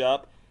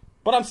matchup,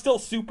 but I'm still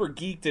super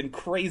geeked and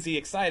crazy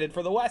excited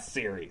for the West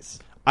Series.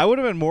 I would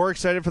have been more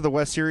excited for the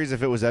West Series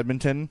if it was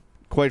Edmonton.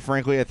 Quite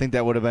frankly, I think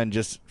that would have been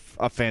just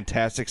a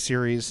fantastic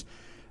series.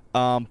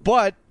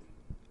 But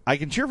I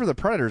can cheer for the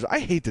Predators. I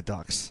hate the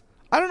Ducks.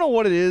 I don't know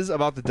what it is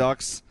about the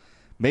Ducks.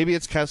 Maybe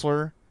it's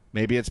Kessler.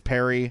 Maybe it's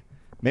Perry.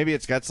 Maybe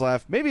it's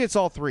Getzlaff. Maybe it's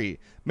all 3.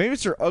 Maybe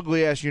it's their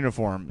ugly-ass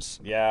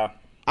uniforms. Yeah.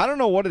 I don't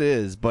know what it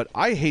is, but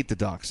I hate the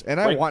Ducks, and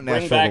I want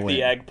Nashville to win. Bring back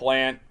the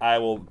eggplant.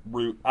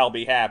 I'll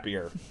be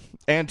happier.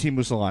 And Team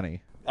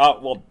Mussolini. Oh,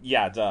 well,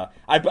 yeah, duh.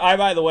 I,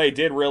 by the way,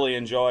 did really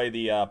enjoy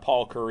the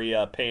Paul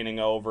Correa painting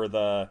over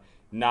the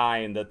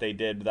 9 that they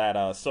did,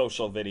 that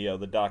social video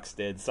the Ducks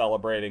did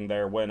celebrating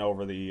their win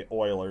over the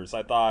Oilers.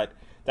 I thought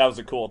that was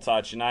a cool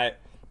touch, and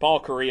Paul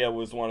Correa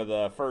was one of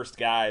the first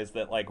guys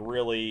that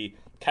really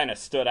kind of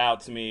stood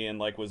out to me and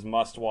was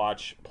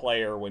must-watch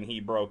player when he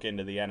broke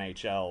into the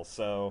NHL.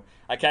 So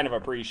I kind of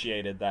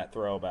appreciated that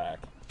throwback.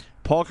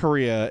 Paul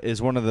Correa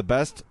is one of the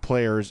best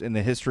players in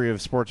the history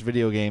of sports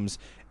video games.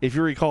 If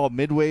you recall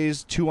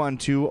Midway's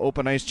 2-on-2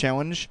 Open Ice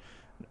Challenge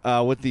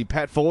with the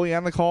Pat Foley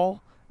on the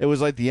call, it was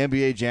like the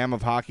NBA Jam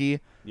of hockey.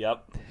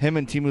 Yep. Him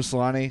and Teemu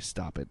Selanne,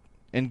 stop it.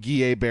 And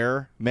Guy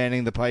Bear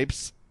manning the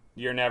pipes.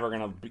 You're never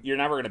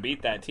gonna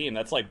beat that team.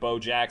 That's like Bo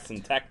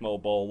Jackson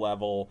Tecmo Bowl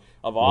level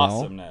of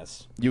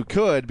awesomeness. Well, you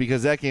could,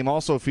 because that game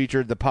also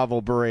featured the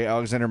Pavel Bure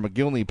Alexander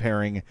McGillney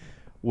pairing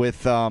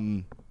with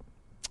oh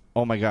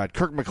my God,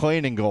 Kirk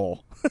McLean in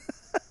goal.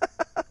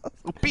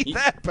 Beat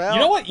that, pal.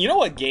 You know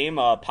what game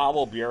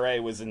Pavel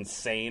Bure was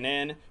insane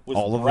in was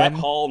all of Brett them?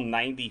 Hull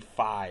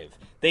 95.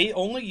 They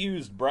only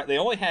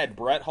had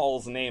Brett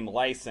Hull's name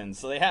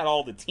licensed, so they had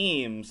all the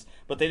teams,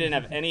 but they didn't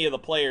have any of the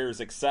players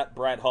except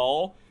Brett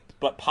Hull.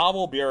 But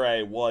Pavel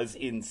Bure was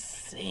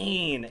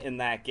insane in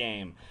that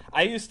game.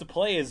 I used to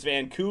play as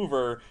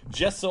Vancouver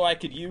just so I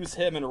could use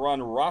him and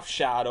run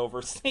roughshod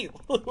over St.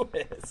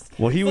 Louis.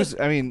 Well, he was,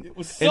 it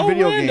was so in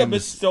video random,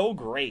 games, it's so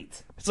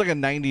great. It's like a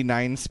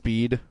 99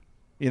 speed,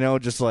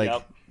 just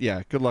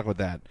yeah, good luck with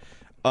that.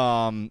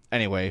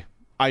 Anyway,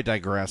 I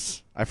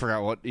digress. I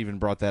forgot what even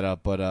brought that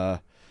up,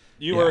 but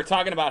You were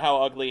talking about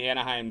how ugly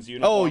Anaheim's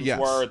uniforms yes.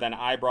 were, then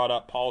I brought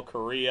up Paul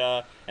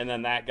Correa, and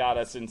then that got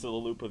us into the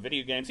loop of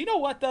video games. You know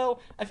what, though?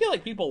 I feel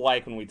like people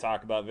like when we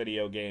talk about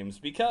video games,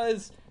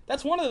 because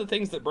that's one of the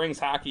things that brings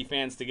hockey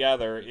fans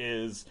together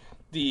is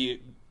the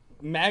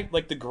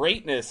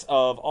greatness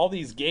of all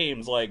these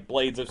games like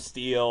Blades of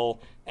Steel,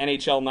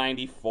 NHL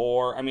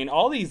 94. I mean,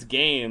 all these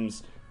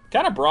games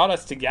kind of brought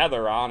us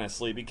together,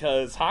 honestly,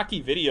 because hockey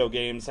video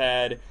games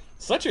had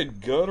such a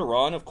good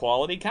run of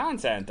quality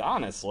content,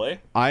 honestly.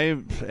 I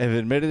have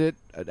admitted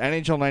it.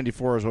 NHL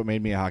 94 is what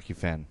made me a hockey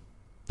fan.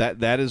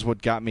 That is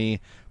what got me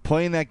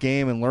playing that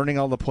game and learning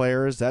all the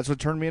players. That's what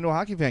turned me into a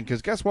hockey fan.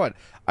 Because guess what?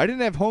 I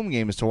didn't have home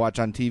games to watch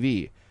on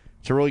TV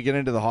to really get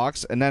into the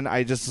Hawks. And then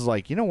I just was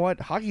like, you know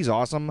what? Hockey's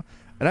awesome.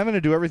 And I'm going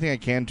to do everything I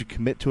can to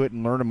commit to it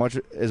and learn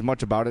as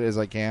much about it as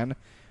I can.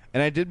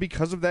 And I did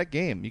because of that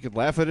game. You could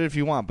laugh at it if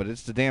you want, but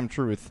it's the damn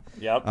truth.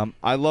 Yep.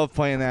 I love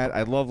playing that.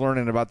 I love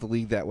learning about the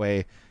league that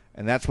way.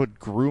 And that's what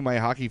grew my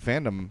hockey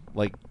fandom.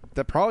 Like,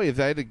 that probably, if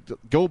I had to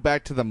go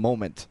back to the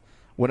moment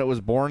when it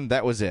was born,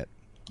 that was it.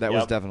 That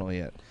was definitely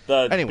it.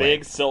 The anyway.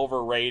 big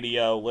silver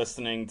radio,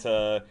 listening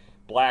to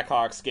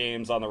Blackhawks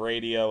games on the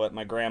radio at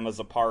my grandma's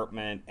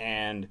apartment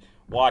and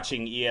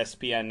watching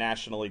ESPN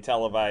nationally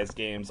televised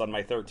games on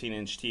my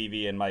 13-inch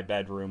TV in my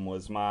bedroom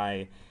was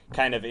my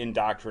kind of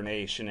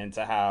indoctrination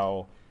into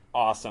how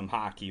awesome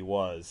hockey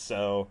was.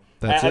 So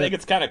I think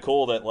it's kind of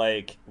cool that,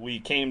 like, we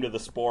came to the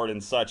sport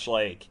in such,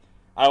 like,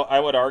 I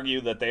would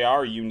argue that they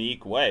are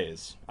unique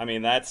ways. I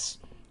mean, that's...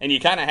 And you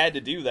kind of had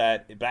to do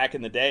that back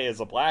in the day as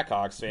a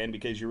Blackhawks fan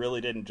because you really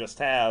didn't just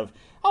have,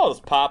 let's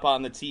pop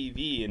on the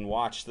TV and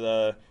watch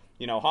the,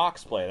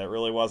 Hawks play. That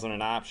really wasn't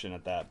an option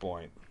at that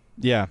point.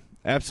 Yeah,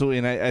 absolutely.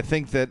 And I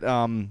think that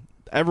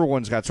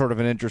everyone's got sort of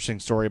an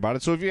interesting story about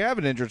it. So if you have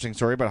an interesting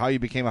story about how you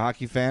became a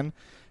hockey fan,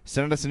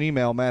 send us an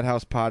email,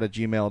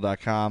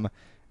 madhousepod@gmail.com,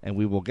 and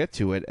we will get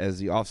to it as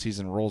the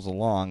offseason rolls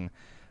along.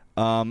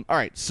 All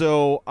right,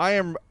 so I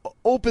am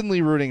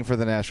openly rooting for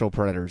the Nashville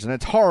Predators, and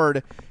it's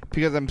hard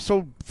because I'm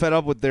so fed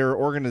up with their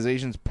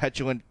organization's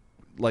petulant,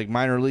 like,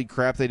 minor league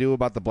crap they do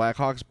about the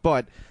Blackhawks,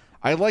 but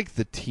I like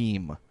the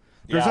team.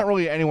 There's not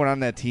really anyone on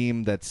that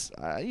team that's,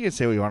 you can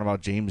say what you want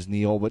about James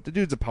Neal, but the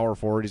dude's a power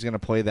forward. He's going to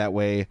play that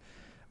way.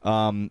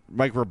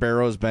 Mike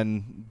Ribeiro's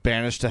been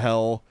banished to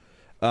hell.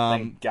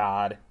 Thank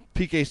God.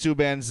 PK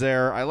Subban's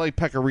there. I like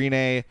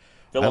Pecorine.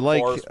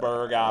 Philip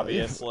Forsberg,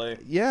 obviously.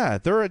 Yeah,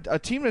 they're a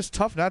team that's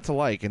tough not to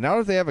like. And now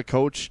that they have a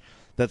coach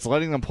that's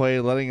letting them play,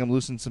 letting them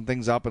loosen some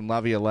things up in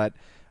Laviolette,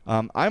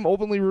 I'm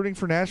openly rooting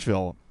for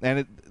Nashville.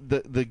 And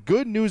the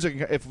good news,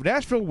 if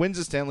Nashville wins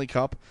the Stanley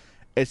Cup,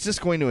 it's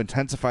just going to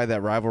intensify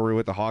that rivalry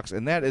with the Hawks,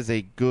 and that is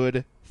a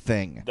good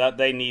thing. That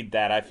they need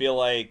that. I feel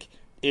like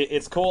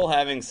it's cool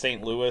having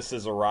St. Louis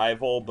as a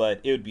rival, but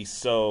it would be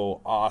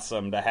so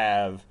awesome to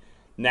have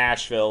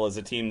Nashville as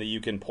a team that you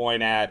can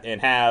point at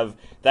and have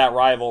that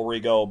rivalry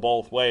go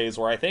both ways,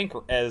 where I think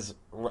as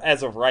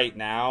of right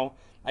now,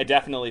 I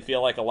definitely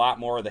feel like a lot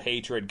more of the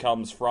hatred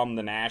comes from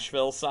the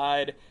Nashville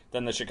side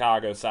than the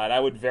Chicago side. I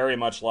would very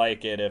much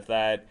like it if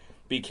that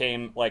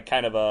became like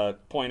kind of a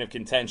point of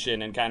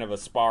contention and kind of a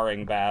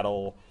sparring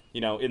battle,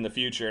 in the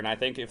future. And I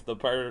think if the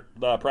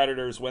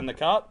Predators win the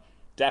Cup,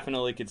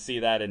 definitely could see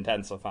that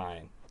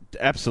intensifying.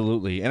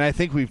 Absolutely. And I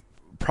think we've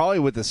probably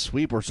with the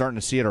sweep, we're starting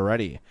to see it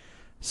already.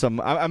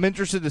 I'm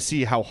interested to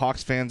see how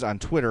Hawks fans on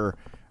Twitter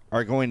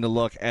are going to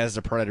look as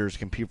the Predators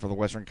compete for the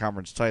Western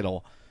Conference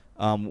title,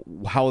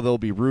 how they'll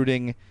be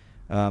rooting,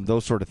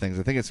 those sort of things.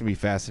 I think it's going to be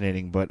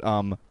fascinating. But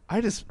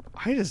I just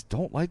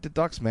don't like the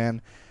Ducks,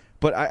 man.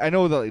 But I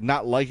know that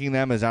not liking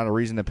them is not a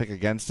reason to pick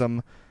against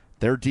them.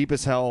 They're deep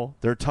as hell.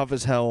 They're tough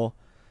as hell.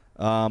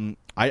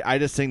 I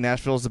just think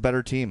Nashville's the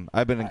better team.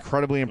 I've been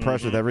incredibly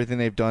impressed with everything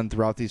they've done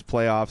throughout these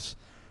playoffs.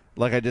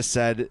 Like I just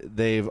said,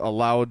 they've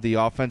allowed the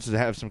offense to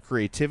have some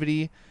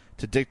creativity,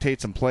 to dictate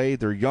some play.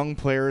 Their young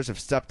players have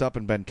stepped up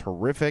and been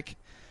terrific.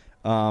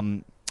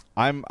 I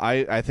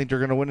think they're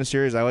going to win the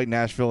series. I like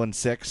Nashville in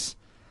 6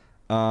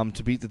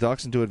 to beat the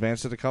Ducks and to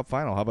advance to the Cup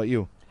final. How about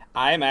you?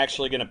 I'm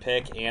actually going to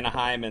pick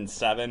Anaheim in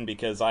 7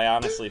 because I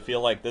honestly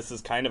feel like this is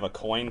kind of a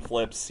coin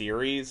flip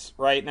series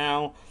right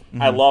now.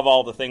 Mm-hmm. I love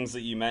all the things that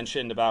you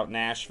mentioned about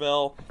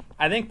Nashville.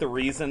 I think the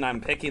reason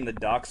I'm picking the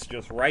Ducks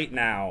just right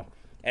now,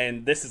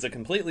 and this is a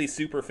completely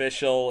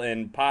superficial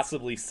and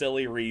possibly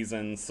silly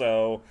reason,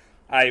 so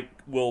I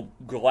will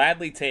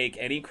gladly take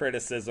any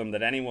criticism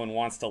that anyone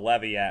wants to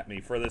levy at me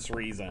for this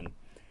reason.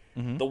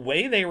 Mm-hmm. The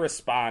way they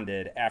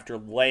responded after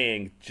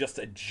laying just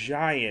a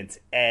giant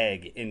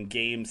egg in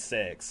Game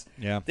 6,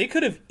 they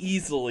could have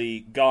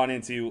easily gone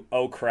into,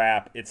 oh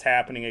crap, it's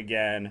happening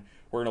again.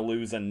 We're going to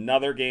lose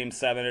another Game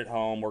 7 at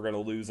home. We're going to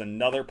lose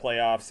another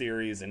playoff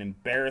series in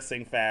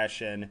embarrassing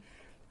fashion.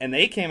 And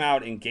they came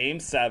out in Game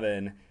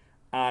 7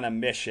 on a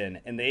mission,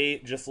 and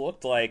they just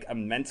looked like a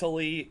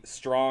mentally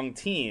strong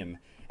team.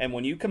 And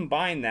when you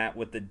combine that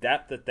with the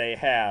depth that they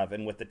have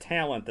and with the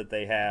talent that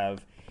they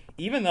have,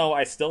 even though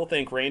I still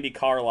think Randy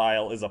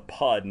Carlyle is a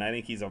pud, and I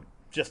think he's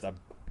just a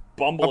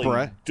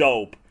bumbling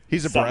dope.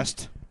 He's a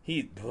breast.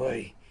 I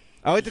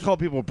like to call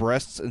people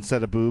breasts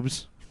instead of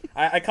boobs.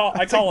 I call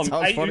him.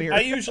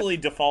 I usually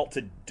default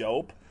to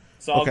dope,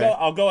 so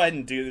I'll go ahead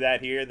and do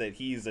that here. That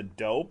he's a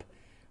dope,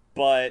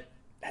 but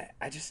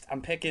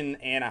I'm picking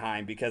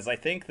Anaheim because I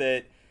think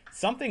that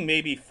something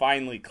maybe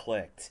finally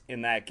clicked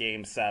in that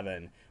Game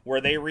 7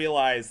 where they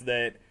realized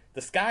that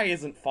the sky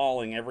isn't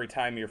falling every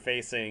time you're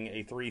facing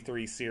a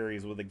 3-3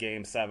 series with a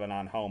Game 7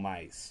 on home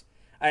ice.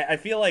 I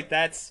feel like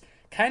that's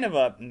kind of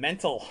a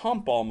mental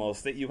hump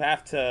almost that you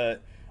have to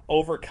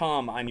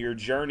overcome on your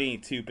journey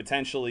to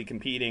potentially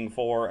competing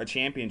for a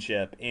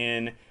championship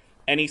in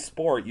any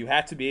sport. You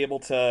have to be able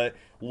to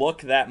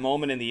look that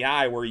moment in the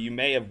eye where you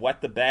may have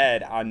wet the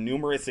bed on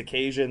numerous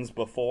occasions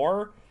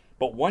before,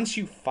 but once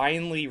you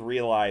finally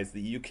realize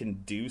that you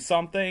can do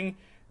something,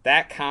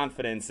 that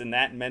confidence and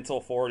that mental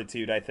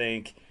fortitude, I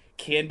think,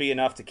 can be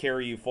enough to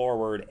carry you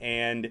forward.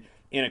 And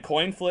in a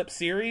coin flip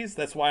series,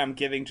 that's why I'm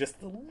giving just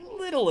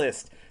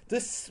the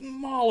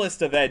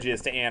smallest of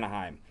edges to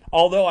Anaheim.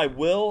 Although I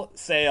will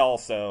say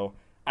also,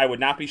 I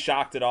would not be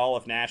shocked at all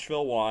if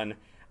Nashville won.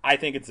 I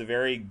think it's a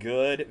very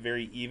good,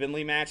 very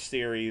evenly matched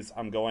series.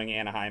 I'm going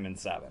Anaheim in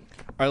 7.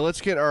 All right,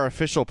 let's get our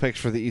official picks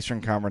for the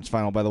Eastern Conference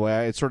Final, by the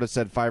way. I sort of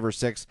said 5 or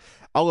 6.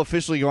 I'll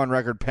officially go on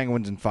record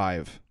Penguins in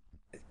 5.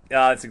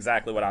 That's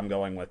exactly what I'm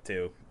going with,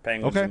 too.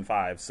 Penguins in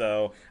 5.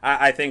 So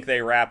I think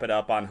they wrap it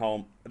up on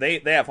home. They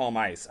have home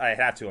ice. I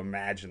have to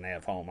imagine they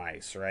have home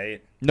ice,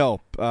 right?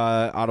 No,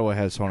 Ottawa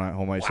has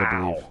home ice, wow. I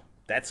believe.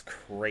 That's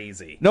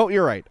crazy. No,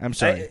 you're right. I'm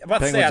sorry. I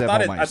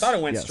thought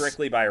it went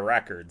strictly by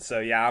record. So,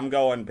 yeah, I'm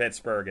going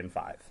Pittsburgh in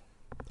 5.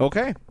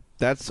 Okay.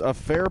 That's a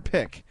fair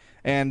pick.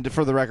 And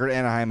for the record,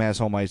 Anaheim has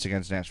home ice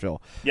against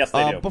Nashville. Yes,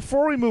 they do.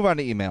 Before we move on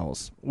to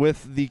emails,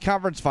 with the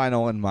conference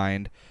final in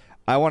mind,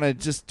 I want to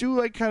just do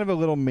like kind of a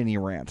little mini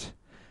rant.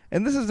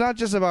 And this is not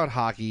just about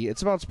hockey.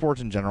 It's about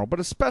sports in general,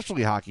 but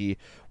especially hockey,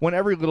 when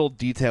every little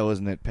detail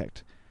is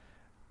nitpicked.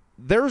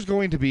 There's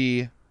going to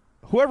be...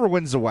 Whoever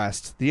wins the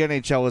West, the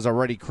NHL is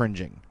already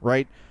cringing,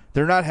 right?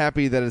 They're not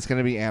happy that it's going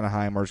to be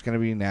Anaheim or it's going to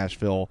be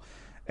Nashville,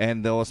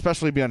 and they'll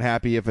especially be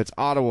unhappy if it's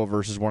Ottawa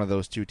versus one of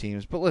those two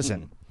teams. But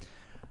listen,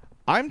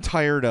 I'm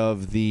tired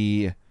of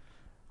the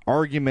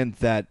argument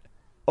that,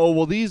 oh,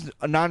 well, these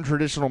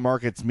non-traditional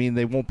markets mean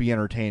they won't be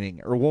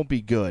entertaining or won't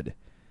be good.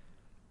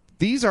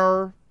 These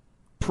are,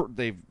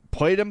 they've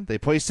played them, they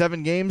play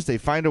 7 games, they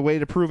find a way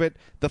to prove it,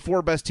 the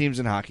 4 best teams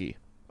in hockey,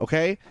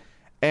 okay?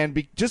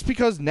 And just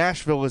because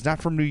Nashville is not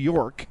from New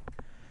York,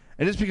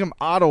 and just because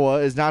Ottawa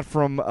is not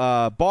from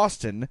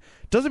Boston,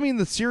 doesn't mean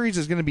the series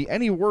is going to be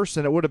any worse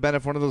than it would have been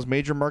if one of those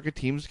major market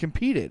teams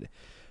competed.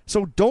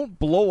 So don't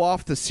blow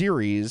off the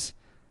series,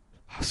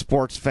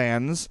 sports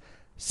fans,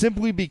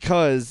 simply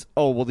because,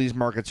 oh, well, these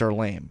markets are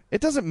lame.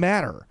 It doesn't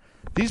matter.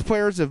 These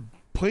players have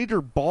played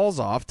their balls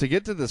off to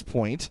get to this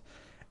point,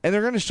 and they're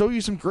going to show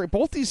you some great...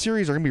 Both these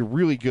series are going to be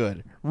really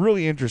good,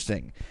 really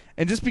interesting.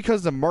 And just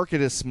because the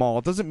market is small,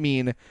 it doesn't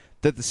mean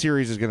that the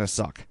series is going to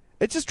suck.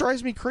 It just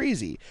drives me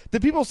crazy. The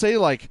people say,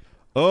 like,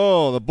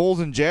 oh, the Bulls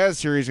and Jazz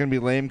series is going to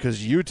be lame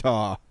because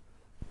Utah.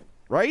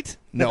 Right?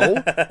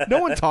 No. No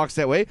one talks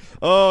that way.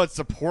 Oh, it's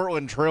the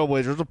Portland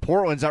Trailblazers.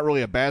 Portland's not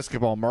really a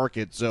basketball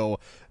market, so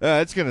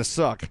it's going to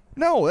suck.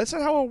 No, that's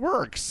not how it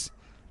works.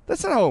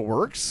 That's not how it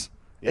works.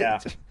 Yeah.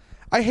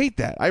 I hate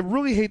that. I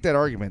really hate that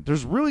argument.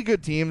 There's really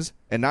good teams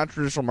in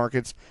non-traditional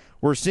markets.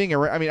 We're seeing it.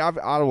 I mean,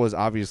 Ottawa is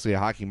obviously a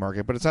hockey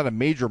market, but it's not a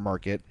major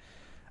market.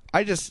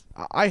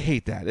 I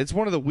hate that. It's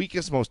one of the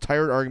weakest, most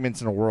tired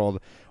arguments in the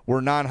world where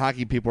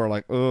non-hockey people are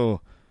like,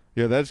 oh,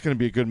 yeah, that's going to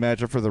be a good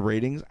matchup for the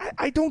ratings.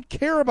 I don't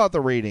care about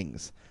the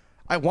ratings.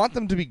 I want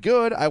them to be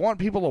good. I want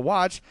people to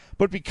watch.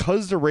 But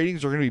because the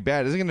ratings are going to be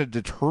bad, isn't going to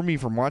deter me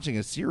from watching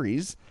a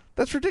series.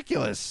 That's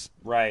ridiculous.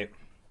 Right.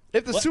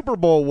 If the Super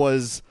Bowl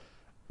was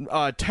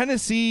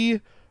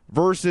Tennessee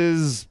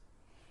versus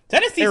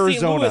Tennessee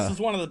Arizona. St. Louis is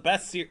one of the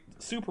best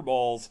Super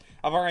Bowls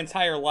of our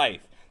entire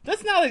life.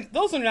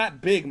 Those are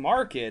not big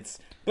markets,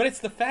 but it's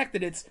the fact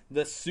that it's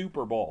the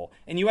Super Bowl,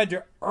 and you had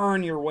to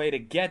earn your way to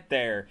get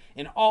there,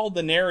 and all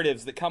the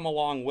narratives that come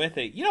along with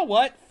it. You know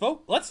what?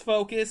 Let's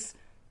focus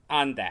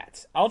on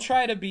that. I'm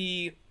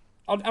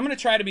going to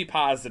try to be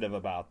positive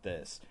about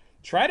this.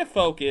 Try to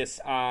focus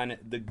on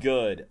the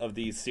good of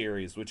these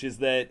series, which is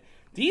that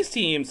these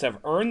teams have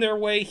earned their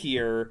way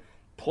here,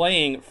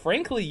 playing,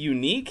 frankly,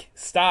 unique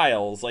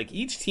styles. Like,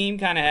 each team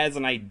kind of has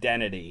an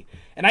identity.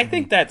 And I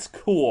think that's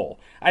cool.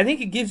 I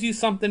think it gives you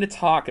something to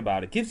talk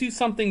about. It gives you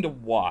something to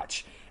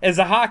watch. As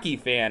a hockey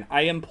fan,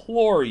 I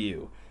implore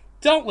you,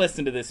 don't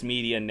listen to this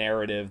media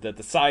narrative that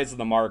the size of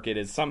the market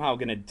is somehow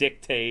going to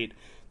dictate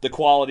the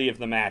quality of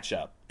the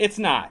matchup. It's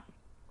not.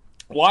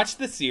 Watch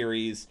the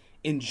series.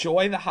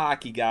 Enjoy the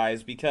hockey,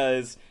 guys,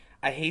 because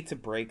I hate to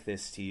break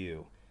this to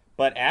you,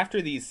 but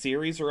after these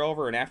series are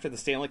over and after the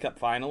Stanley Cup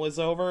Final is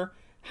over,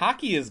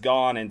 hockey is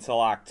gone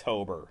until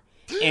October.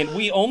 And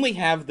we only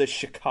have the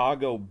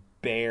Chicago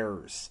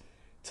Bears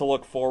to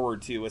look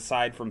forward to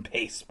aside from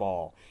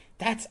baseball.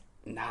 That's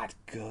not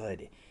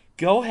good.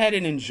 Go ahead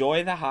and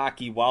enjoy the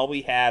hockey while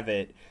we have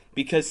it,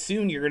 because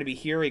soon you're going to be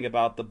hearing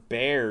about the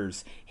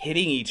Bears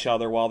hitting each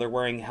other while they're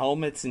wearing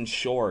helmets and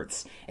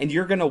shorts. And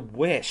you're going to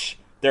wish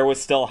there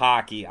was still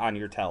hockey on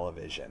your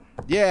television.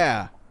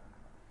 Yeah.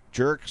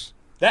 Jerks.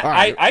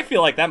 I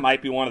feel like that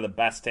might be one of the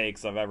best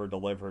takes I've ever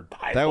delivered,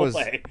 by the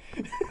way.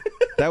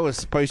 That was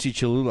spicy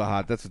Cholula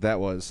hot. That's what that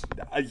was.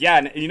 Yeah,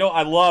 and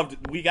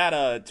we got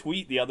a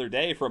tweet the other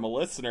day from a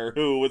listener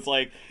who was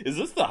like, is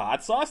this the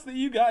hot sauce that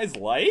you guys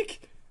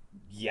like?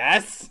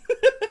 Yes.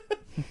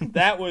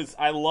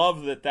 I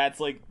love that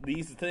that's like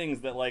these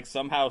things that like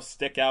somehow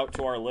stick out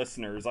to our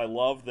listeners. I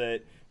love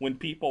that when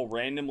people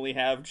randomly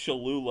have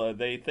Cholula,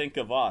 they think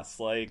of us.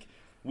 Like,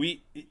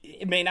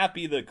 it may not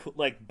be the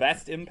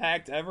best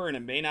impact ever, and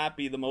it may not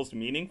be the most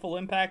meaningful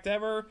impact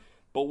ever,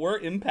 but we're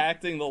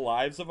impacting the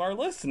lives of our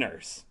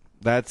listeners.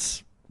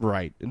 That's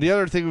right. And the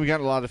other thing we've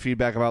gotten a lot of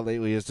feedback about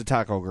lately is the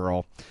Taco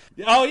Girl.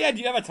 Oh, yeah. Do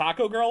you have a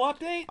Taco Girl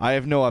update? I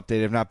have no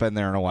update. I've not been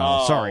there in a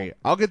while. Oh. Sorry.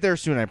 I'll get there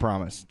soon, I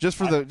promise. Just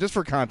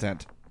for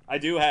content. I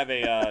do have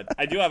an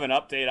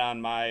update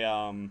on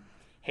my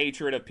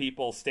hatred of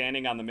people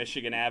standing on the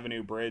Michigan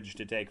Avenue Bridge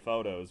to take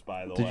photos,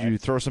 by the way. Did you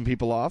throw some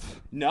people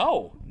off?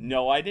 No,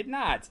 I did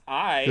not.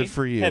 Good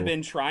for you. Have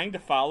been trying to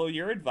follow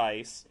your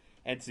advice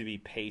and to be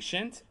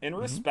patient and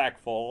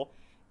respectful,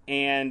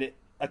 and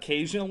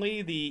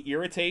occasionally the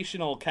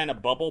irritation will kind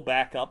of bubble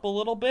back up a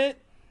little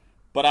bit,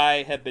 but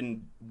I have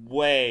been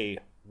way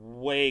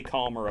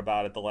calmer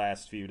about it the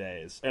last few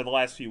days, or the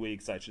last few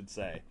weeks, I should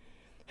say.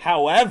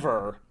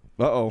 However,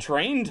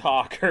 train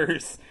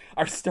talkers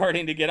are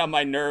starting to get on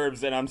my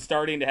nerves, and I'm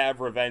starting to have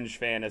revenge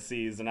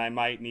fantasies, and I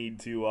might need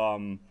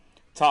to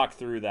talk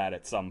through that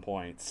at some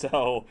point.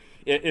 So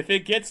if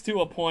it gets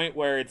to a point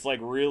where it's like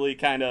really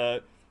kind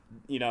of,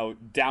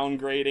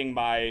 downgrading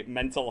my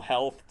mental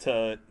health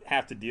to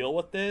have to deal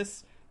with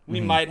this,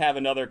 we might have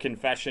another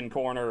confession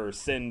corner or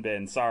sin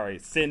bin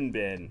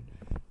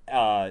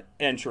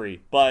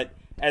entry. But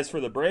as for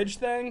the bridge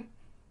thing,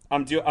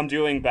 I'm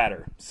doing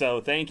better. So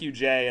thank you,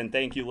 Jay, and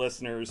thank you,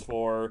 listeners,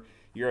 for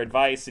your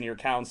advice and your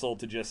counsel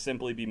to just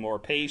simply be more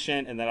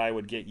patient, and that I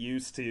would get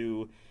used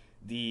to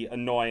the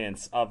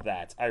annoyance of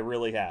that. I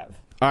really have.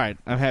 All right,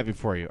 I'm happy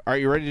for you. Are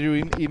you ready to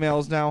do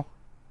emails now?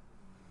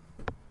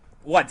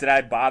 What, did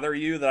I bother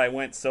you that I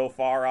went so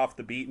far off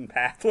the beaten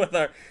path with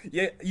her?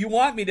 You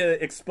want me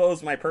to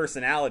expose my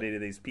personality to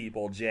these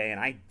people, Jay,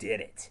 and I did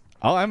it.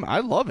 Oh, I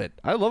love it.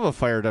 I love a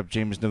fired up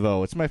James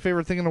Naveau. It's my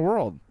favorite thing in the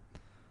world.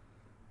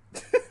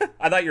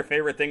 I thought your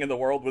favorite thing in the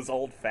world was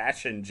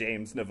old-fashioned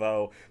James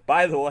Naveau.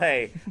 By the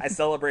way, I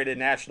celebrated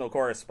National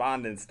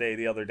Correspondence Day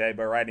the other day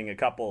by writing a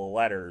couple of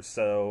letters.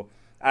 So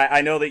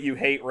I know that you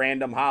hate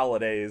random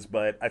holidays,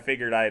 but I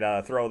figured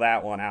I'd throw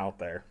that one out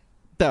there.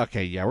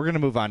 Okay, yeah, we're going to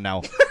move on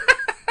now.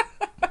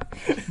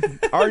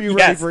 Are you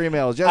ready for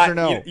emails? Yes or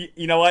no?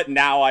 You know what?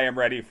 Now I am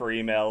ready for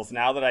emails.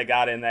 Now that I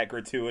got in that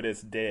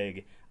gratuitous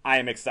dig, I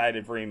am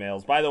excited for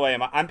emails. By the way,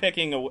 am I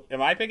picking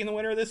the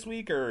winner this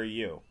week, or are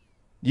you?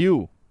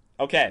 You.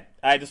 Okay,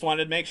 I just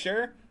wanted to make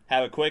sure.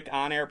 Have a quick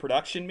on-air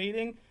production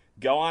meeting.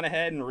 Go on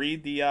ahead and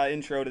read the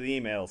intro to the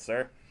emails,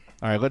 sir.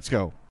 All right, let's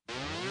go.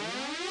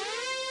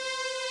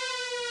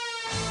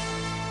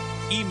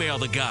 Email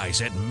the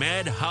guys at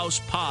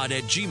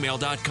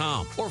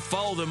madhousepod@gmail.com or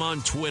follow them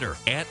on Twitter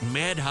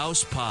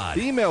 @madhousepod.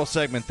 The email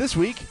segment this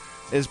week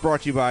is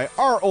brought to you by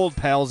our old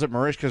pals at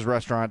Marishka's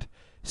Restaurant,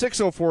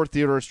 604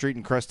 Theodore Street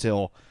in Crest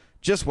Hill,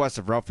 just west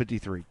of Route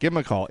 53. Give them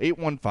a call,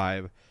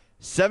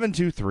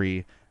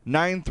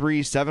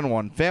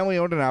 815-723-9371. Family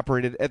owned and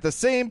operated at the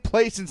same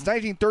place since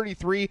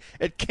 1933.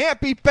 It can't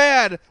be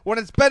bad when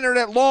it's been there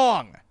that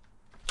long.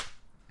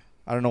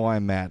 I don't know why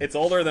I'm mad. It's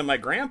older than my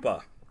grandpa.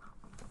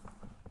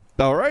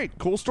 All right,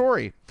 cool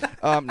story.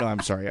 No, I'm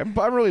sorry. I'm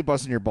really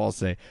busting your balls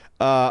today.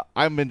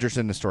 I'm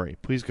interested in the story.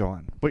 Please go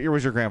on. What year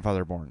was your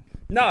grandfather born?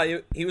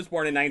 No, he was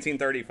born in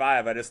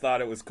 1935. I just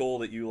thought it was cool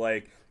that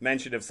you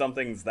mentioned if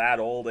something's that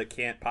old, it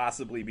can't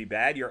possibly be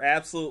bad. You're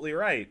absolutely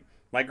right.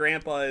 My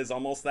grandpa is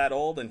almost that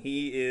old, and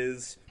he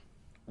is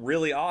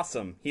really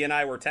awesome. He and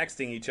I were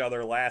texting each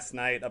other last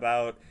night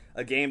about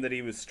a game that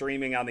he was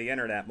streaming on the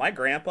internet. My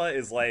grandpa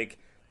is like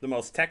the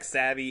most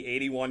tech-savvy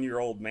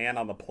 81-year-old man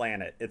on the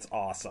planet. It's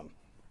awesome.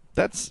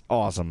 That's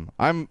awesome.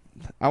 I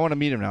want to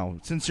meet him now.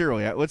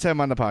 Sincerely, let's have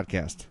him on the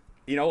podcast.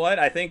 You know what?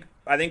 I think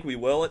we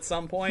will at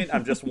some point.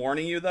 I'm just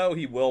warning you, though.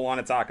 He will want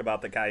to talk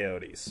about the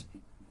Coyotes.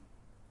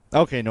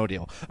 Okay, no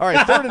deal. All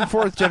right, third and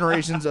fourth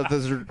generations of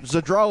the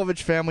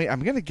Zadralovich family. I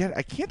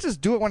can't just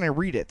do it when I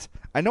read it.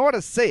 I know how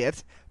to say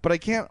it, but I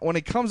can't. When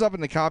it comes up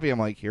in the copy, I'm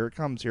like, here it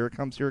comes, here it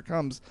comes, here it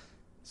comes.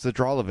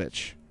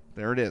 Zadralovich.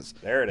 There it is.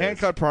 There it is.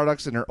 Hand-cut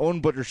products in their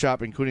own butcher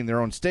shop, including their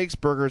own steaks,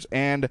 burgers,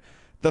 and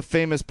the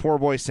famous poor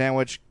boy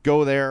sandwich.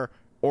 Go there,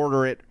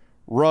 order it,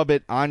 rub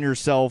it on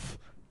yourself,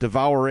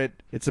 devour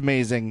it. It's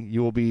amazing.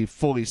 You will be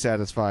fully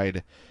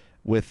satisfied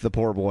with the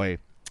poor boy.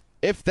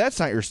 If that's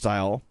not your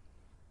style,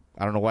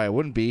 I don't know why it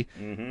wouldn't be.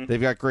 Mm-hmm. They've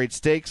got great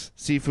steaks,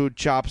 seafood,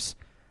 chops,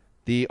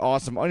 the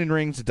awesome onion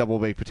rings, the double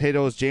baked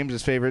potatoes,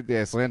 James's favorite, the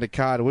Icelandic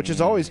cod, which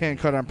is always hand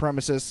cut on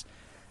premises.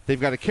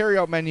 They've got a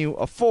carry-out menu,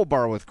 a full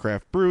bar with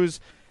craft brews,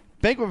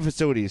 banquet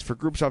facilities for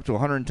groups up to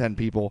 110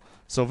 people.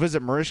 So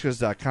visit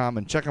Marishkas.com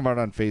and check them out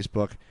on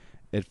Facebook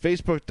at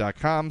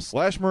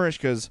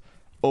facebook.com/Marishkas.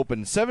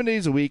 Open 7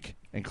 days a week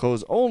and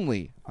close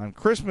only on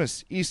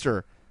Christmas,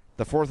 Easter,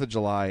 the 4th of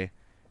July,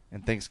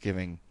 and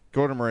Thanksgiving.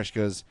 Go to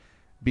Marishkas.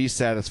 Be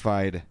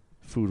satisfied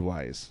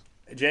food-wise.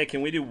 Jay,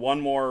 can we do one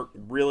more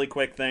really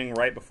quick thing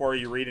right before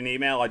you read an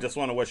email? I just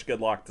want to wish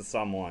good luck to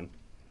someone.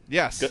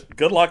 Yes.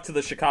 Good luck to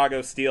the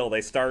Chicago Steel.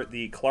 They start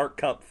the Clark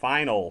Cup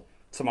Final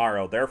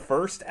tomorrow. Their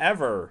first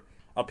ever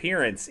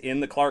appearance in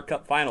the Clark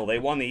Cup Final. They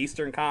won the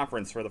Eastern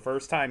Conference for the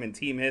first time in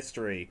team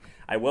history.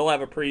 I will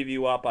have a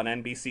preview up on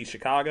NBC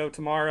Chicago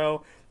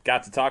tomorrow.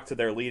 Got to talk to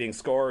their leading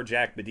scorer,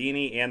 Jack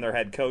Bedini, and their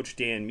head coach,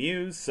 Dan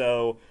Muse.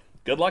 So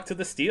good luck to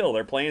the Steel.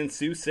 They're playing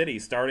Sioux City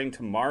starting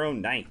tomorrow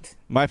night.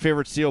 My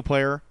favorite Steel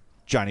player,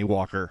 Johnny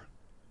Walker.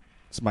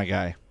 It's my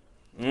guy.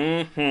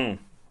 Mm-hmm.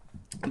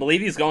 I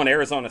believe he's going to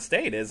Arizona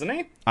State, isn't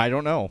he? I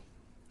don't know.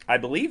 I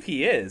believe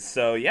he is.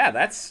 So, yeah,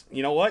 that's,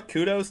 you know what?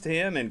 Kudos to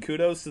him and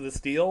kudos to the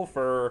Steel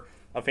for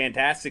a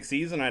fantastic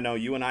season. I know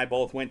you and I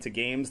both went to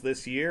games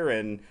this year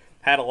and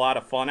had a lot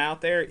of fun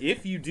out there.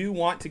 If you do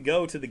want to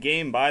go to the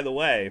game, by the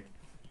way,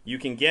 you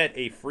can get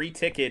a free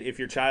ticket if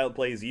your child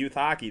plays youth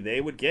hockey.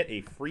 They would get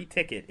a free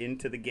ticket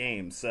into the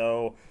game.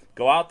 So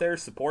go out there,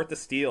 support the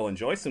Steel,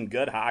 enjoy some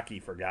good hockey,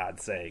 for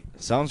God's sake.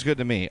 Sounds good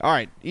to me. All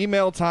right,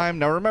 email time.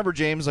 Now remember,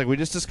 James, like we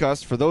just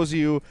discussed, for those of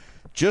you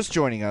just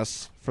joining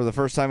us for the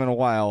first time in a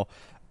while,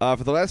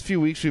 for the last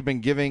few weeks we've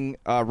been giving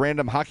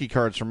random hockey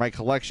cards from my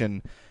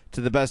collection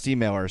to the best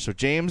emailer. So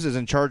James is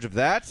in charge of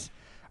that.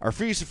 Our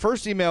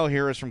first email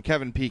here is from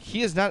Kevin Peak.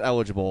 He is not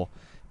eligible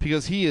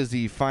because he is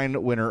the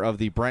fine winner of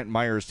the Brent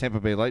Myers Tampa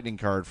Bay Lightning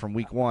card from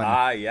Week 1.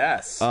 Ah,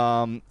 yes.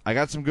 I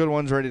got some good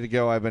ones ready to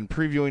go. I've been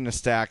previewing the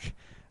stack.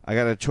 I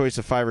got a choice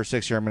of 5 or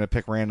 6 here I'm going to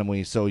pick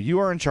randomly. So you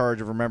are in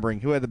charge of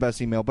remembering who had the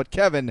best email. But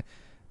Kevin,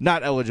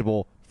 not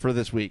eligible for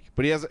this week.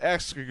 But he has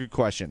asked a good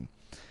question.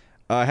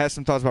 Has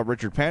some thoughts about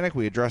Richard Panik.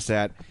 We addressed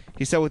that.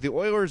 He said, with the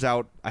Oilers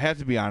out, I have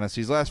to be honest,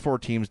 these last 4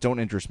 teams don't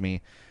interest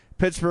me.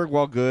 Pittsburgh,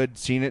 while good,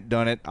 seen it,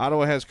 done it.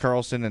 Ottawa has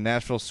Karlsson and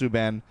Nashville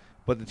Subban,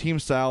 but the team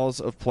styles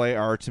of play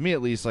are, to me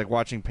at least, like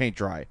watching paint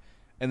dry.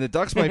 And the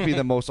Ducks might be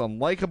the most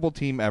unlikable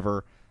team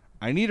ever.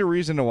 I need a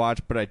reason to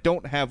watch, but I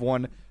don't have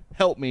one.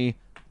 Help me.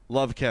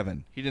 Love,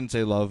 Kevin. He didn't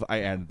say love.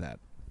 I added that.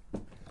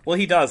 Well,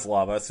 he does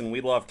love us, and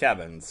we love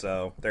Kevin,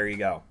 so there you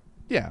go.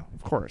 Yeah,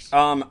 of course.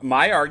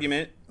 My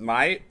argument,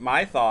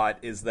 my thought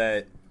is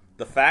that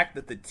the fact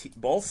that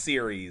both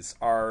series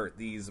are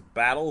these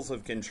battles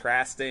of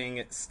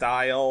contrasting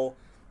style,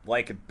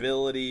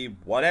 likability,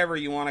 whatever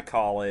you want to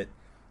call it,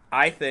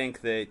 I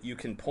think that you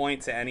can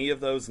point to any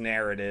of those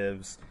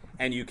narratives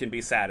and you can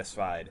be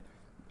satisfied.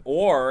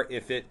 Or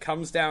if it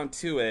comes down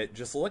to it,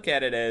 just look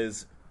at it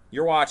as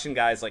you're watching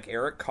guys like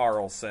Erik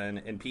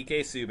Karlsson and PK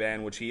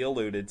Subban, which he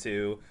alluded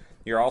to.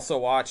 You're also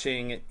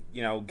watching,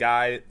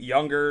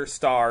 younger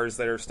stars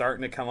that are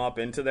starting to come up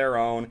into their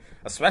own,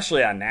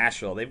 especially on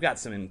Nashville. They've got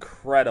some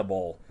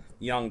incredible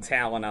young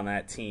talent on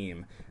that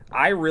team.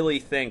 I really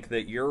think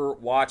that you're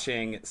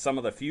watching some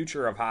of the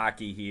future of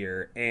hockey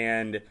here,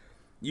 and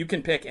you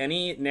can pick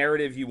any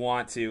narrative you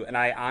want to, and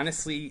I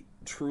honestly,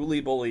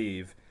 truly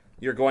believe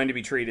you're going to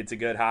be treated to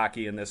good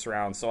hockey in this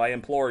round. So I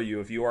implore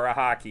you, if you are a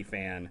hockey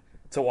fan,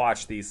 to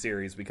watch these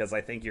series, because I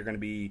think you're going to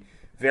be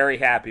very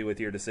happy with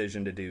your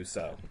decision to do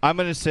so. I'm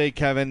going to say,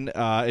 Kevin,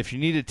 if you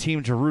need a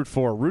team to root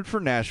for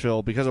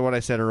Nashville because of what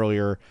I said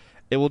earlier.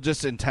 It will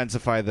just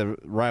intensify the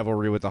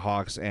rivalry with the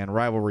Hawks, and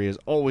rivalry is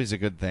always a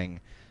good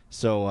thing.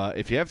 So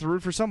if you have to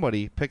root for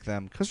somebody, pick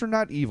them because they're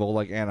not evil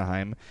like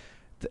Anaheim.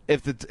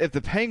 If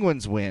the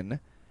Penguins win,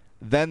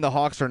 then the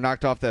Hawks are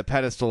knocked off that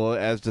pedestal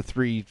as the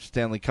 3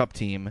 Stanley Cup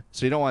team,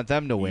 so you don't want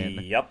them to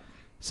win. Yep.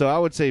 So I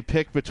would say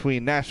pick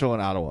between Nashville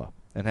and Ottawa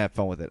and have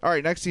fun with it. All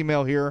right, next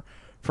email here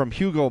from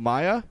Hugo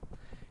Maya.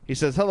 He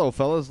says, hello,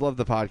 fellas. Love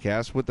the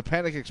podcast. With the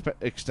Panik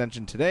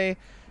extension today,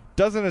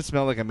 doesn't it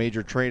smell like a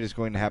major trade is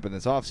going to happen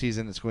this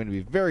offseason? It's going to be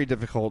very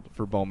difficult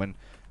for Bowman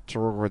to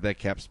work with that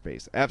cap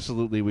space.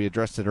 Absolutely. We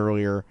addressed it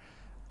earlier.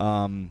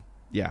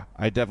 Yeah,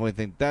 I definitely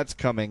think that's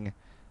coming,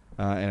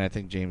 and I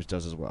think James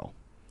does as well.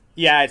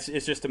 Yeah,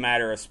 it's just a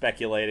matter of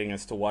speculating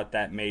as to what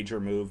that major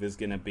move is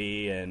going to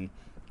be, and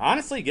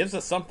honestly gives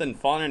us something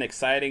fun and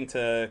exciting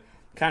to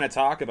kind of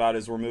talk about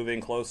as we're moving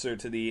closer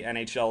to the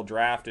NHL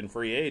draft and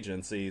free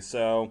agency.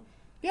 So,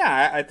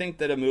 yeah, I think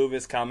that a move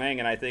is coming,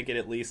 and I think it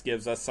at least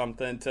gives us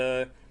something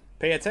to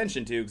pay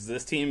attention to, because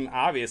this team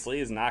obviously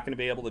is not going to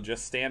be able to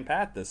just stand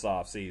pat this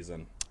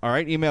offseason. All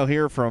right, email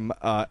here from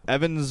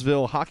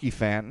Evansville hockey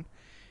fan.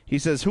 He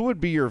says, who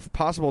would be your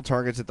possible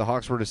targets if the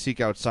Hawks were to seek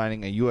out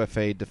signing a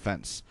UFA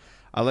defense?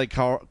 I like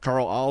Carl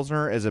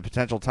Alsner as a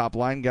potential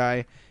top-line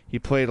guy. He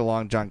played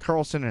along John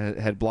Carlson and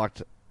had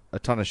blocked a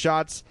ton of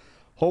shots.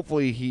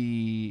 Hopefully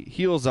he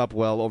heals up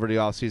well over the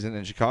offseason,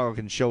 and Chicago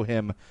can show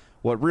him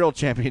what real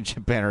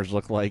championship banners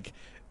look like.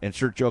 And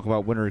sure joke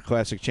about Winter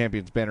Classic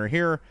Champions banner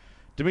here.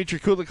 Dmitry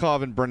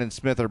Kulikov and Brendan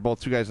Smith are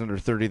both 2 guys under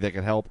 30 that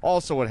can help.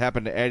 Also, what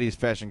happened to Addie's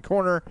Fashion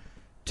Corner?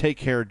 Take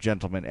care,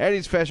 gentlemen.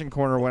 Addie's Fashion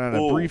Corner went on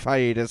a brief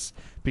hiatus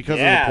because of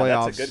the playoffs.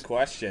 Yeah, that's a good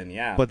question,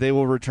 yeah. But they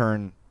will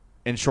return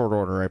in short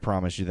order, I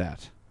promise you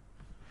that.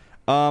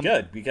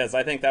 Good, because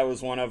I think that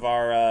was one of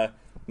our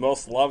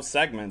most loved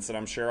segments, and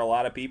I'm sure a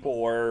lot of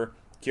people were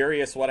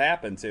curious what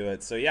happened to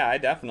it. So, yeah, I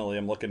definitely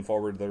am looking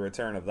forward to the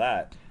return of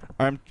that.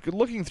 I'm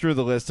looking through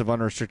the list of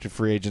unrestricted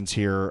free agents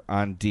here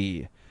on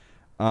D.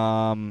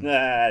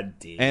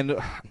 D. And,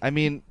 I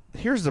mean,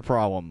 here's the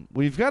problem.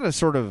 We've got to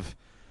sort of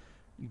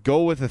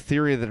go with a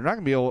theory that they're not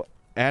going to be able to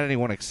add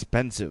anyone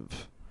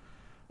expensive.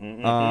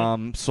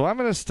 Mm-hmm. So I'm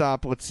going to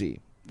stop. Let's see.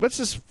 Let's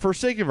just, for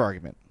sake of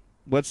argument,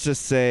 let's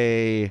just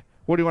say,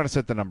 what do you want to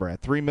set the number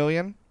at? $3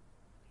 million?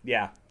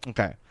 Yeah.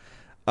 Okay.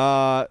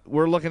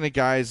 We're looking at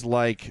guys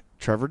like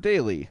Trevor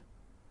Daley,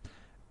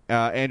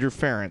 Andrew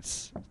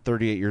Ferentz,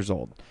 38 years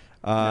old.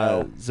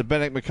 No.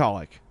 Zbynek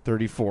McCulloch,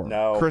 34.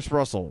 No. Chris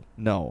Russell,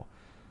 no.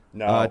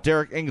 No.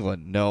 Derek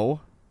England,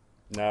 no.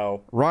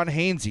 No. Ron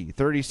Hainsey,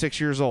 36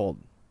 years old.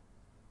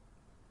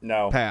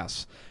 No.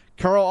 Pass.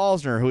 Carl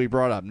Alsner, who he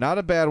brought up, not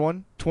a bad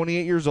one,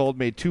 28 years old,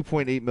 made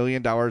 $2.8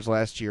 million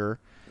last year.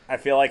 I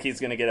feel like he's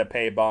going to get a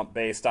pay bump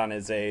based on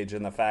his age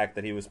and the fact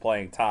that he was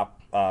playing top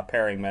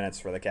pairing minutes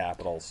for the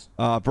Capitals.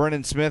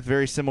 Brendan Smith,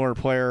 very similar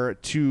player,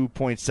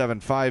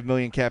 $2.75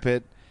 million cap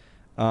hit.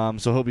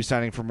 So he'll be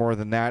signing for more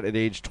than that at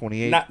age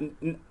 28.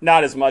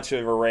 Not as much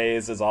of a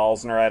raise as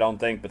Alzner, I don't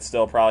think, but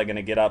still probably going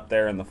to get up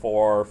there in the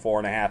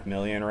 $4.5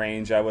 million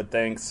range, I would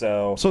think.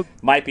 So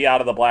might be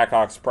out of the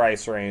Blackhawks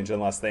price range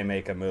unless they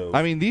make a move.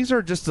 I mean, these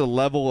are just a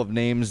level of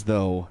names,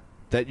 though,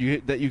 that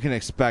you can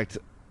expect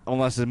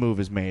unless a move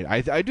is made.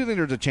 I do think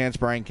there's a chance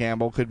Brian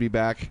Campbell could be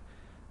back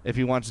if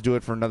he wants to do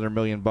it for another $1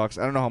 million. I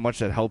don't know how much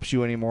that helps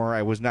you anymore.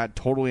 I was not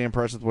totally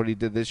impressed with what he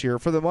did this year.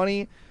 For the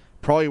money,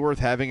 probably worth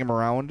having him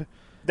around.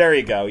 There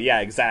you go.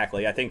 Yeah,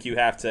 exactly. I think you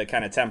have to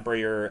kind of temper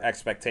your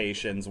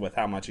expectations with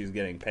how much he's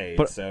getting paid.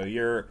 So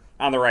you're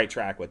on the right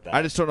track with that.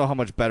 I just don't know how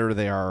much better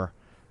they are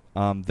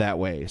that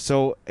way.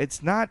 So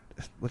it's not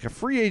like a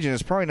free agent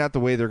is probably not the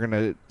way they're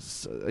going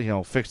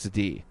to fix the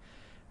D.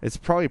 It's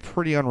probably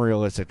pretty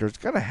unrealistic. There's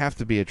going to have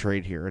to be a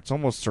trade here. It's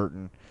almost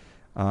certain.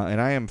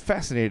 And I am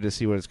fascinated to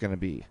see what it's going to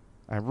be.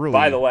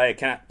 By the way,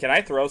 can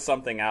I throw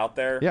something out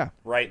there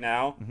right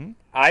now? Mm-hmm.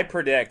 I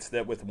predict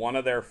that with one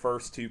of their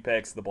first 2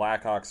 picks, the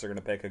Blackhawks are going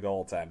to pick a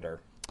goaltender.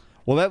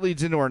 Well, that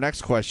leads into our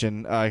next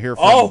question here.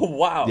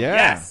 Wow. Yeah,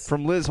 yes.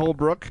 From Liz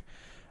Holbrook.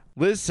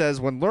 Liz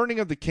says, when learning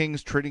of the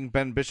Kings trading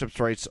Ben Bishop's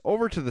rights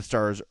over to the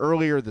Stars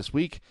earlier this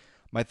week,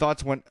 my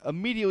thoughts went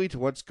immediately to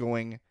what's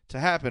going to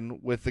happen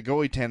with the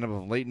goalie tandem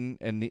of Lehtinen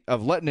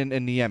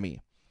and Niemi,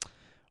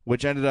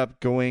 which ended up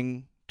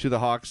going to the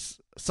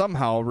Hawks,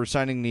 somehow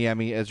resigning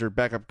Niemi as their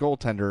backup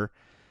goaltender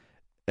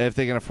if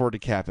they can afford to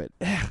cap it.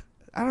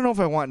 I don't know if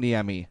I want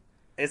Niemi.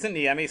 Isn't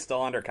Niemi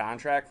still under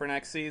contract for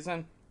next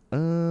season?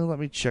 Let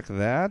me check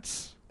that.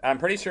 I'm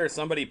pretty sure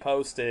somebody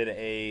posted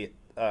a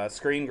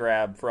screen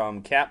grab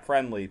from Cap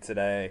Friendly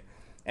today,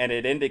 and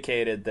it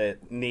indicated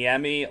that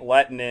Niemi,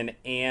 Lehtinen,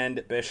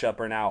 and Bishop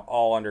are now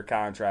all under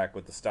contract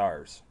with the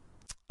Stars.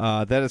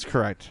 That is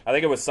correct. I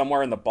think it was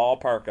somewhere in the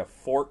ballpark of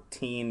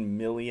 $14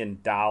 million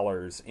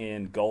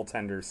in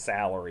goaltender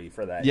salary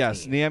for that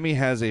Yes, team. Niemi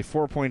has a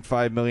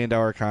 $4.5 million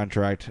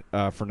contract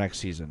for next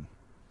season.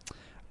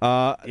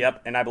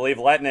 Yep, and I believe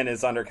Lehtinen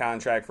is under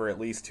contract for at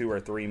least 2 or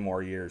 3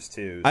 more years,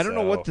 too. I don't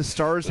know what the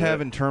Stars have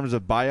in terms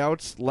of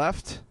buyouts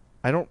left.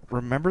 I don't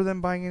remember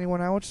them buying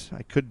anyone out.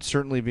 I could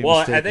certainly be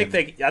mistaken.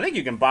 I think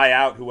you can buy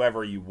out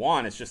whoever you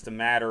want. It's just a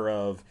matter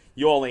of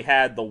you only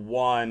had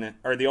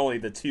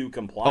the 2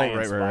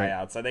 compliance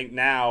buyouts. I think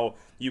now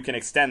you can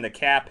extend the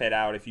cap hit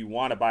out if you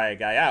want to buy a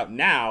guy out.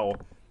 Now,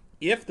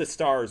 if the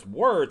Stars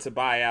were to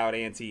buy out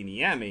Antti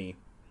Niemi,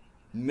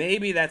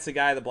 maybe that's a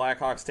guy the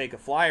Blackhawks take a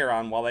flyer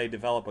on while they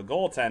develop a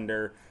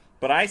goaltender.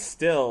 But I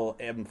still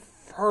am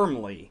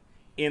firmly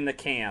in the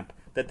camp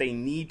that they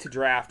need to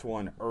draft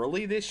one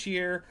early this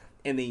year,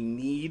 and they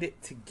need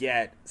to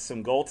get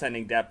some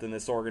goaltending depth in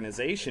this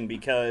organization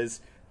because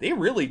they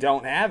really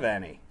don't have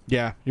any.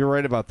 Yeah, you're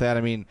right about that.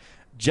 I mean,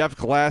 Jeff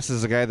Glass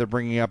is a guy they're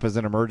bringing up as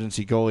an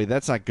emergency goalie.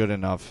 That's not good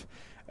enough.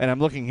 And I'm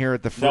looking here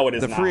at the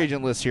free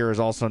agent list here is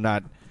also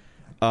not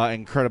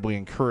incredibly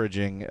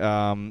encouraging.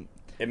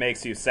 It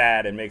makes you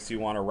sad and makes you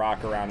want to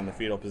rock around in the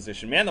fetal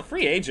position. Man, the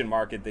free agent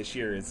market this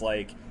year is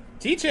like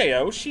TJ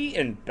Oshie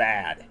and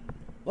bad.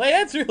 Like,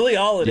 that's really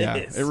all it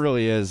is. Yeah, it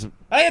really is.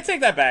 I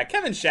take that back.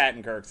 Kevin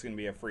Shattenkirk's going to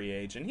be a free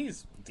agent.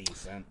 He's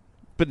decent.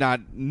 But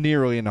not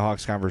nearly in the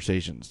Hawks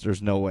conversations.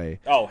 There's no way.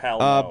 Oh, hell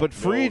no. But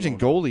free agent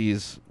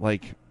goalies,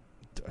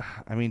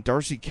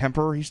 Darcy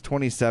Kemper, he's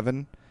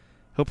 27.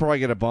 He'll probably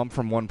get a bump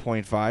from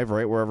 1.5,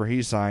 right, wherever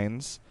he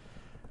signs.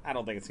 I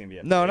don't think it's going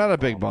to be not a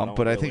big bump,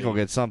 but I think he'll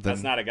get something.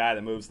 That's not a guy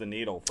that moves the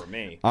needle for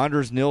me.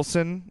 Anders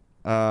Nilsson,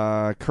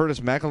 Curtis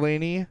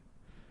McElhaney.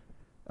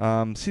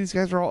 See, these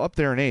guys are all up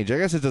there in age. I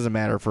guess it doesn't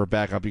matter for a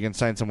backup. You can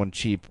sign someone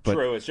cheap. But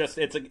true. It's just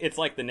it's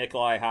like the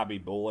Nikolai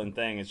Habibulin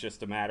thing. It's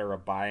just a matter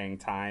of buying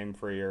time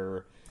for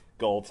your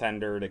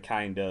goaltender to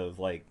kind of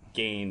like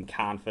gain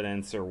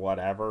confidence or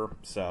whatever.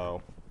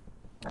 So,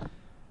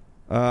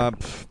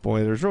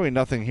 boy, there's really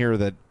nothing here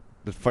that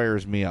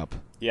fires me up.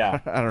 Yeah,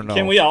 I don't know.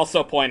 Can we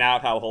also point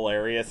out how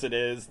hilarious it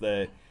is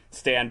that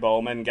Stan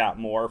Bowman got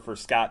more for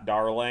Scott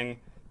Darling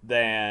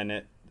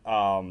than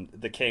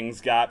the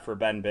Kings got for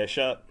Ben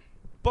Bishop?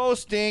 Bo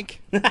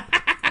Stink.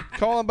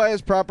 Call him by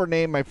his proper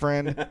name, my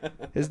friend.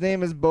 His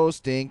name is Bo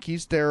Stink.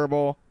 He's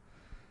terrible.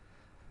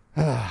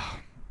 All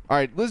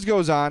right, Liz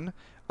goes on.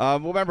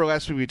 Remember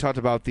last week we talked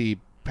about the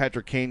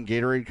Patrick Kane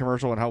Gatorade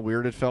commercial and how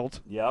weird it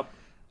felt? Yep.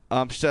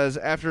 She says,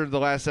 after the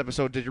last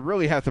episode, did you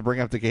really have to bring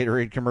up the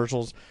Gatorade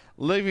commercials?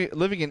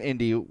 Living in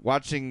Indy,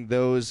 watching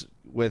those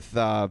with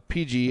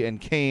PG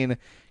and Kane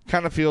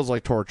kind of feels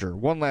like torture.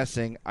 One last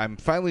thing. I'm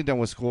finally done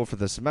with school for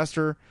the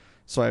semester,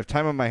 so I have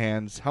time on my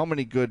hands. Have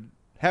any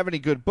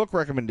good book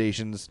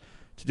recommendations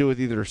to do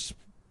with either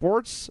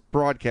sports,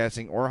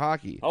 broadcasting, or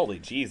hockey? Holy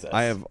Jesus.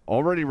 I have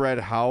already read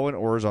Howe and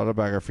Orr's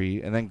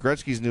autobiography and then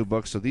Gretzky's new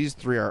book, so these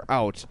 3 are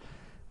out.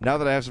 Now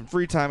that I have some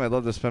free time, I'd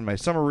love to spend my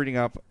summer reading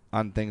up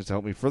on things to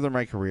help me further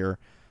my career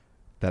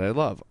that I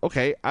love.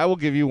 Okay, I will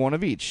give you one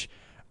of each.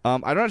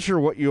 I'm not sure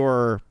what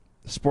your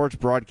sports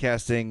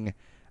broadcasting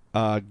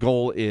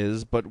goal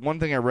is, but one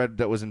thing I read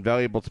that was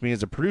invaluable to me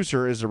as a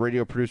producer is the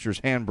radio producer's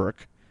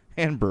handbook.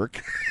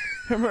 Handbook.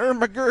 You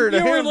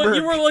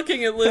were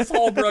looking at Liz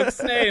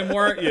Holbrook's name,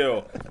 weren't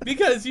you?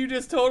 Because you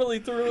just totally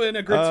threw in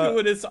a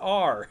gratuitous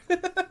R.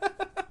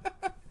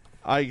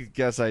 I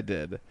guess I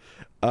did.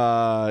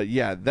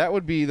 Yeah, that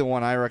would be the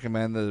one I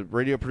recommend, the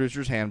Radio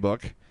Producer's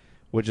Handbook,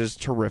 which is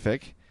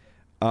terrific.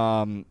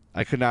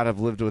 I could not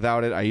have lived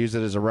without it. I use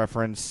it as a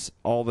reference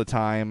all the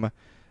time.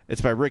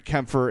 It's by Rick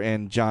Kempfer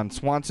and John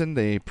Swanson.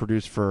 They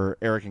produce for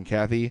Eric and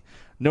Kathy,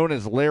 known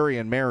as Larry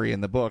and Mary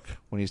in the book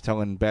when he's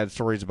telling bad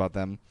stories about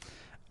them.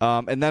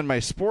 And then my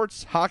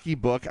sports hockey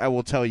book, I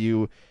will tell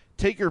you,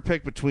 take your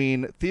pick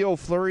between Theo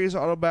Fleury's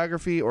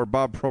autobiography or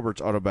Bob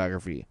Probert's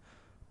autobiography.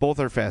 Both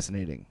are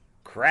fascinating.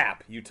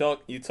 Crap, you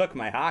took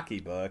my hockey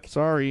book.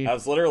 Sorry. I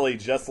was literally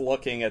just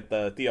looking at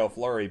the Theo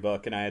Fleury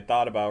book, and I had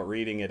thought about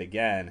reading it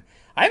again.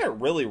 I haven't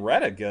really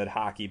read a good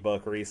hockey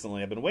book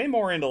recently. I've been way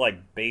more into,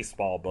 like,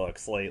 baseball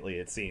books lately,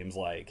 it seems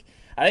like.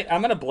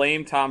 I'm going to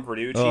blame Tom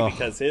Verducci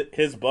because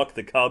his book,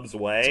 The Cubs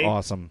Way,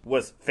 awesome.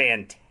 Was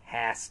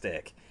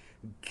fantastic.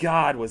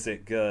 God, was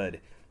it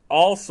good.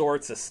 All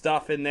sorts of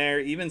stuff in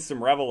there, even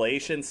some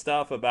revelation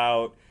stuff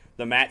about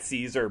the Matt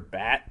Caesar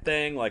bat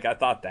thing. Like, I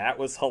thought that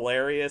was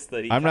hilarious.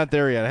 I'm not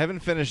there yet. I haven't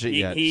finished it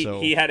yet.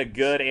 He had a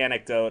good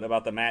anecdote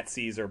about the Matt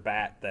Caesar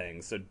bat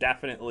thing. So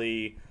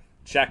definitely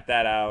check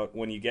that out.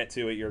 When you get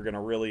to it, you're going to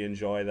really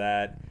enjoy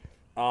that.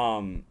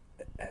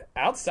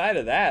 Outside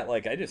of that,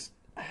 like,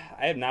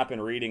 I have not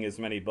been reading as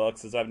many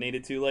books as I've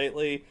needed to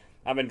lately.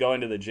 I've been going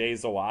to the Jay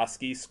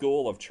Zawoski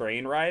School of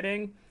Train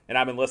Riding, and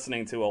I've been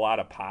listening to a lot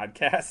of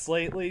podcasts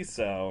lately.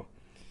 So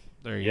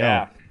there you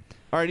go.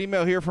 All right,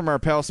 email here from our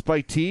pal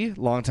Spike T,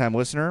 longtime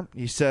listener.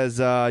 He says,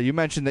 you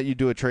mentioned that you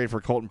do a trade for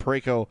Colton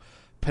Parayko.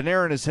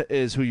 Panarin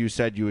is who you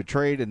said you would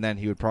trade, and then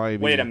he would probably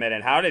be... Wait a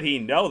minute. How did he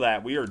know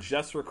that? We are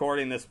just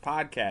recording this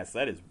podcast.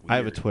 That is weird. I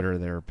have a Twitter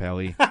there,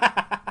 Pally.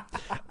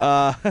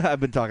 I've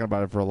been talking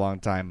about it for a long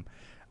time.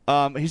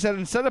 He said,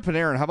 instead of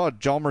Panarin, how about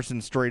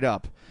Hjalmarsson straight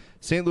up?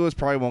 St. Louis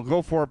probably won't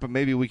go for it, but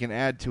maybe we can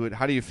add to it.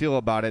 How do you feel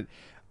about it?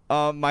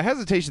 My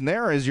hesitation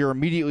there is you're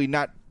immediately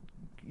not...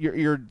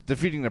 You're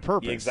defeating the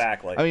purpose.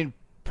 Exactly. I mean,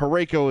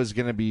 Parayko is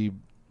going to be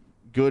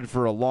good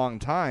for a long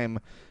time,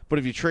 but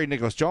if you trade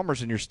Nicholas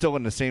Hjalmarsson, you're still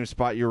in the same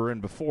spot you were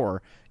in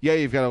before. Yeah,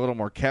 you've got a little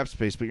more cap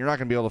space, but you're not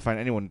going to be able to find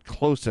anyone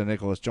close to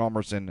Nicholas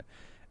Hjalmarsson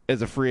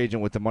as a free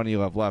agent with the money you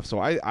have left. So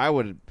I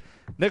would...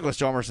 Nicholas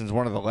Hjalmarsson is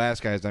one of the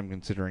last guys I'm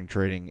considering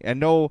trading. And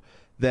know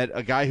that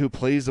a guy who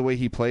plays the way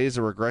he plays,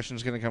 the regression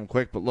is going to come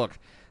quick. But look,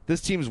 this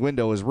team's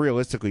window is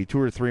realistically 2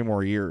 or 3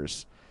 more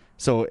years.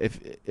 So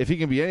if he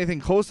can be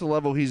anything close to the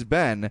level he's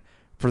been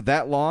for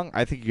that long,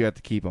 I think you have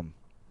to keep him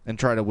and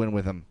try to win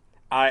with him.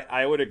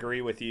 I would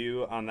agree with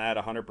you on that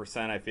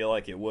 100%. I feel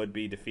like it would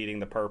be defeating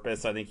the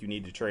purpose. I think you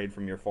need to trade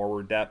from your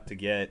forward depth to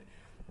get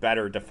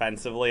better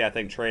defensively. I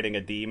think trading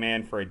a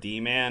D-man for a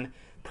D-man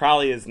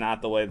probably is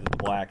not the way that the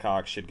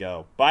Blackhawks should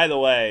go. By the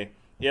way,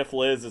 if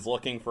Liz is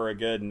looking for a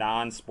good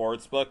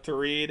non-sports book to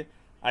read,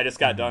 I just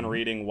got done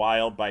reading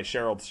Wild by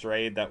Cheryl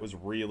Strayed. That was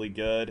really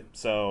good.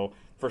 So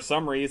for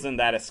some reason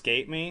that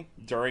escaped me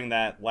during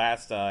that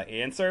last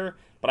answer,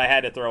 but I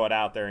had to throw it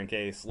out there in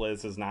case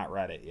Liz has not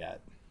read it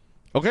yet.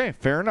 Okay,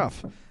 fair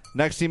enough.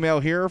 Next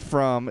email here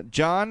from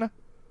John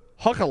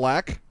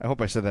Huckalak. I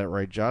hope I said that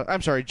right, Josh.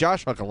 I'm sorry,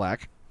 Josh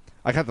Huckalak.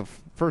 I got the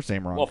first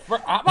name wrong. Well,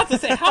 I'm about to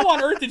say, how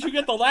on earth did you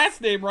get the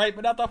last name right,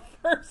 but not the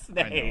first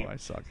name? I know, I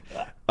suck.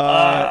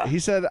 He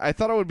said, I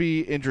thought it would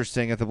be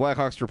interesting if the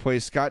Blackhawks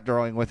replaced Scott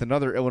Darling with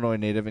another Illinois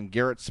native in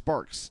Garrett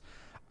Sparks.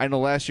 I know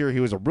last year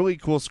he was a really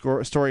cool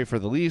story for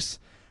the Leafs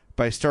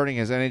by starting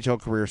his NHL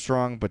career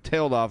strong, but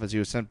tailed off as he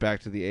was sent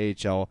back to the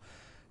AHL.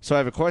 So I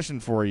have a question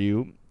for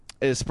you.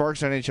 Is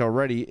Sparks NHL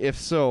ready? If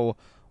so,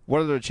 what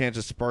are the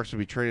chances Sparks would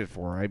be traded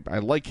for? I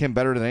like him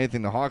better than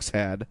anything the Hawks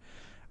had.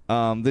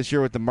 This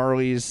year with the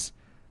Marlies,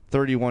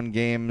 31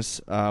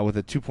 games with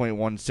a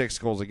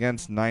 2.16 goals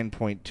against,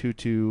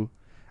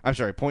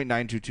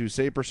 0.922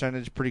 save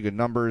percentage, pretty good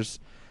numbers.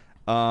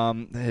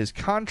 His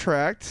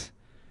contract,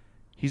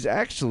 he's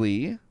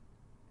actually,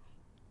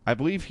 I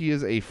believe he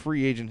is a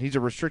free agent. He's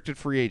a restricted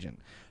free agent.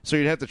 So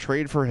you'd have to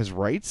trade for his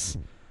rights.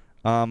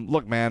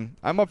 Look, man,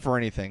 I'm up for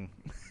anything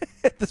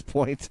at this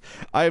point.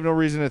 I have no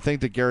reason to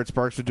think that Garrett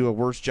Sparks would do a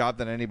worse job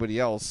than anybody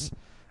else.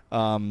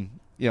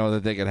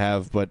 That they could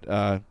have, but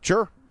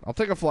sure, I'll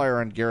take a flyer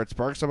on Garrett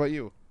Sparks. How about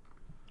you?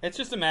 It's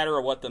just a matter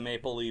of what the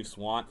Maple Leafs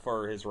want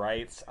for his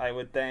rights, I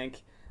would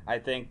think. I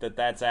think that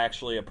that's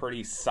actually a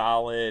pretty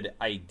solid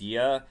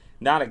idea.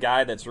 Not a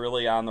guy that's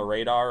really on the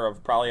radar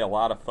of probably a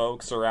lot of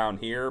folks around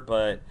here,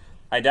 but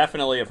I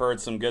definitely have heard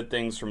some good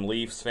things from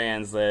Leafs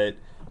fans that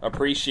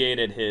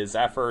appreciated his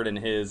effort and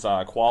his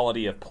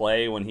quality of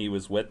play when he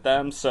was with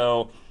them.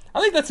 So I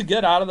think that's a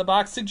good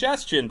out-of-the-box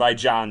suggestion by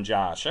John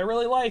Josh. I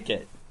really like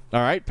it. All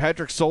right,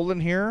 Patrick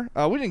Solden here.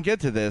 We didn't get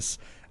to this.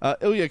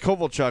 Ilya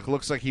Kovalchuk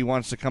looks like he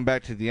wants to come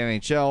back to the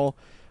NHL.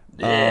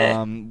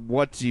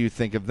 What do you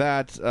think of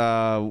that?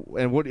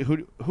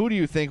 And who do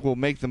you think will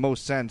make the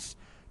most sense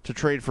to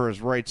trade for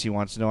his rights? He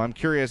wants to know. I'm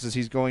curious, as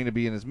he's going to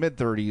be in his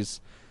mid-30s.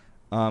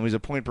 He's a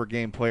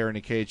point-per-game player in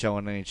the KHL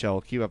and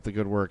NHL. Keep up the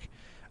good work.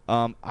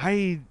 That's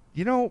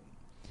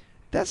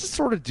the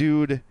sort of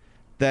dude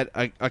that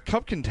a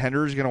Cup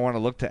contender is going to want to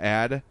look to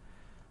add,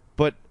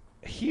 but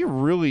he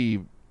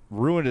really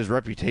ruined his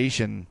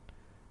reputation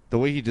the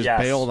way he just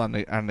bailed on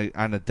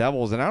the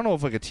Devils, and I don't know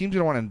if a team's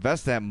going to want to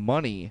invest that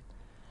money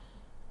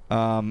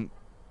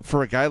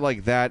for a guy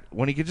like that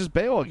when he could just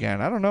bail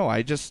again. I don't know.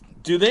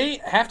 Do they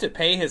have to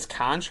pay his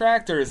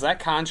contract, or is that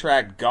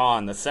contract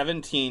gone? The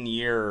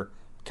 17-year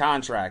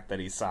contract that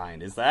he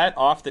signed, is that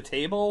off the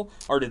table,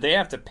 or do they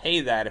have to pay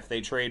that if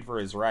they trade for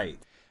his right?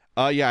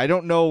 I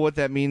don't know what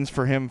that means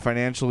for him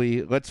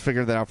financially. Let's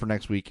figure that out for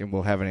next week, and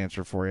we'll have an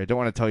answer for you. I don't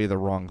want to tell you the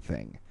wrong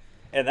thing.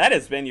 And that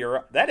has been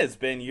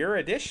your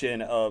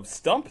edition of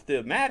Stump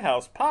the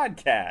Madhouse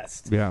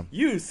podcast. Yeah.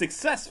 You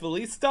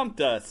successfully stumped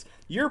us.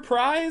 Your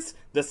prize,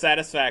 the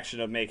satisfaction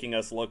of making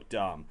us look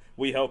dumb.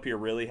 We hope you're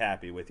really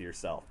happy with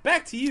yourself.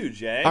 Back to you,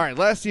 Jay. All right,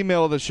 last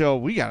email of the show.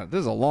 We got it.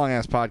 This is a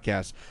long-ass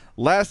podcast.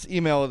 Last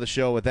email of the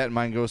show with that in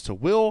mind goes to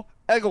Will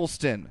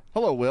Eggleston.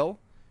 Hello, Will.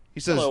 He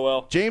says, hello,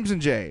 Will. James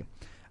and Jay,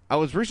 I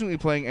was recently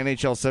playing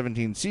NHL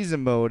 17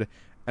 season mode,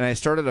 and I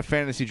started a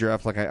fantasy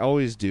draft like I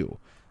always do.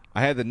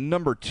 I had the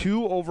number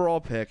 2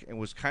 overall pick and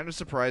was kind of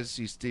surprised to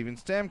see Steven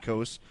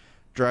Stamkos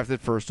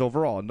drafted first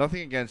overall.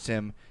 Nothing against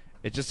him.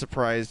 It's just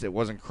surprised it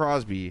wasn't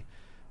Crosby.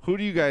 Who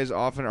do you guys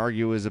often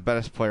argue is the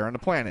best player on the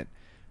planet?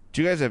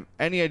 Do you guys have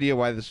any idea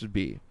why this would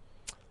be?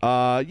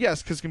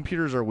 Yes, because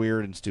computers are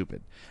weird and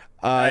stupid.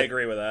 I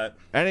agree with that.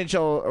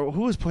 NHL,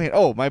 who was playing?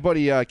 Oh, my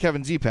buddy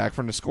Kevin Zipak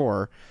from The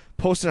Score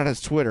posted on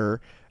his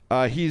Twitter.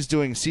 He's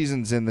doing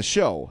seasons in The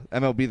Show,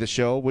 MLB The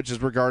Show, which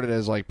is regarded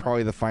as like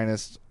probably the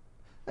finest,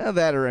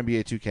 that or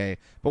NBA 2K,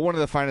 but one of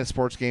the finest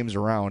sports games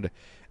around.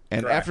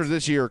 And Correct. After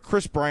this year,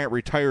 Chris Bryant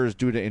retires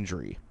due to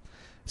injury.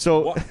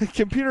 So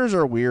computers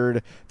are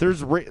weird.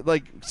 There's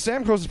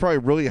Stamkos is probably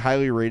really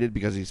highly rated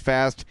because he's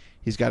fast.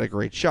 He's got a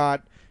great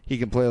shot. He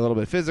can play a little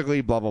bit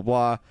physically. Blah blah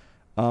blah.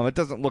 It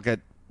doesn't look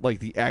at like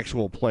the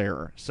actual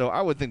player. So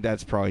I would think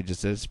that's probably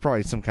it's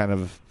probably some kind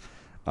of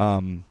I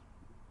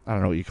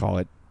don't know what you call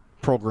it,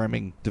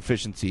 programming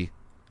deficiency.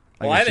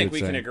 I think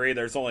we can agree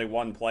there's only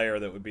one player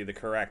that would be the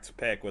correct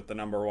pick with the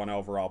number 1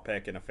 overall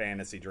pick in a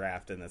fantasy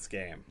draft in this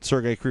game.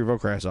 Sergei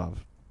Krivokrasov.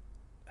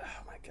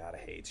 Oh my God,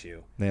 I hate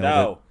you.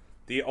 Nailed it.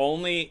 The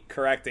only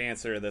correct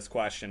answer to this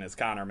question is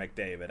Connor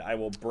McDavid.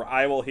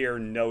 I will hear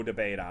no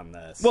debate on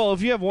this. Well,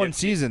 if you have one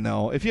season,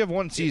 though, if you're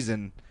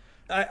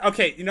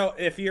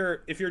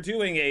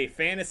doing a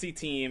fantasy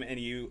team and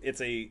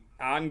it's a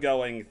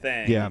ongoing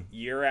thing,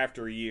 year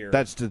after year,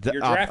 that's you're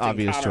drafting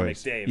obvious Connor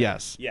choice. McDavid.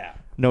 Yes, yeah,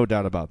 no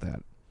doubt about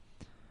that.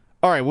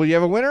 All right, well, you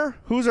have a winner.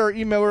 Who's our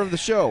emailer of the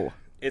show?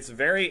 It's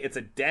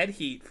a dead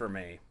heat for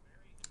me.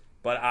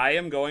 But I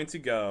am going to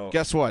go...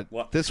 Guess what?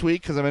 This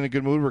week, because I'm in a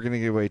good mood, we're going to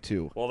give away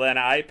 2. Well, then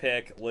I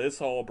pick Liz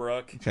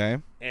Holbrook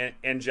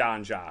and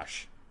John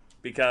Josh.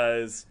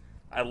 Because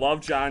I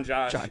love John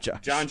Josh.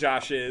 John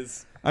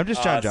Josh's I'm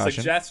just John Josh.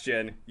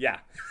 Suggestion. Yeah.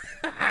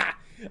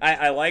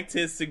 I liked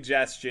his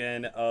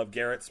suggestion of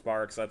Garrett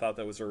Sparks. I thought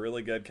that was a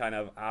really good kind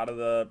of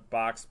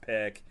out-of-the-box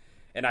pick.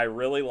 And I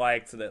really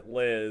liked that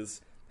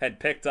Liz had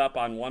picked up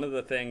on one of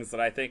the things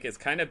that I think is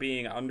kind of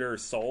being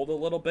undersold a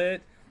little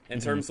bit in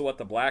terms of what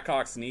the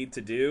Blackhawks need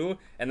to do,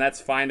 and that's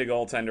find a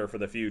goaltender for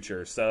the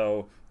future.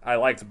 So I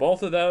liked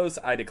both of those.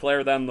 I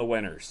declare them the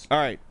winners. All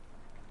right.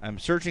 I'm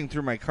searching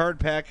through my card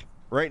pack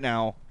right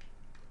now.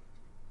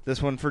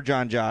 This one for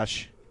John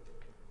Josh.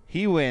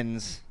 He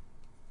wins.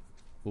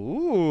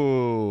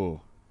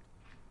 Ooh.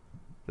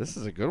 This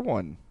is a good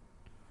one.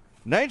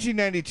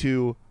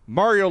 1992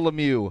 Mario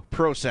Lemieux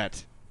Pro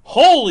Set.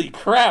 Holy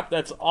crap,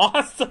 that's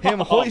awesome. Him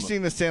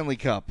hoisting the Stanley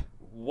Cup.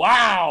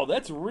 Wow,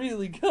 that's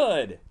really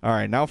good. All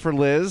right, now for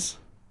Liz.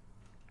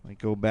 Let me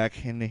go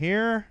back into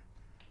here.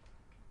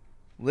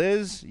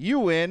 Liz, you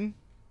win.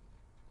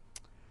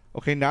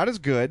 Okay, not as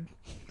good.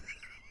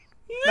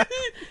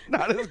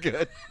 not as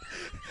good.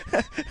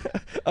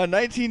 A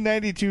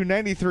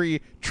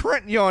 1992-93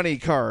 Trent Yawney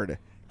card.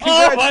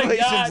 Congratulations, oh my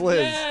God, Liz.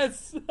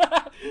 Yes.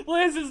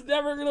 Liz is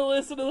never going to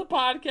listen to the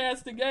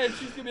podcast again.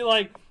 She's going to be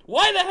like,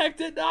 why the heck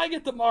didn't I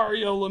get the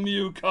Mario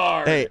Lemieux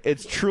card? Hey,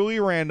 it's truly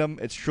random.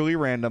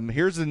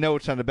 Here's the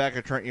notes on the back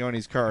of Trent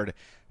Yawney's card.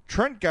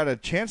 Trent got a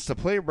chance to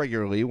play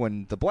regularly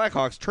when the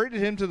Blackhawks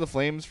traded him to the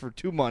Flames for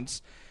 2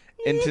 months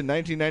into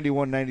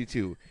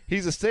 1991-92.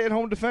 He's a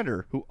stay-at-home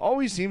defender who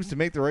always seems to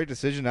make the right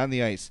decision on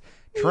the ice.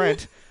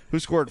 Trent, who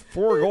scored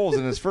 4 goals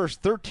in his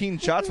first 13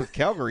 shots with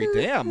Calgary,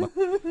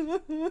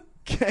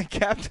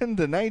 captained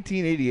the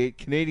 1988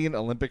 Canadian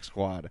Olympic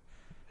squad.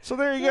 So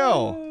there you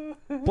go.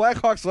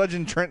 Blackhawks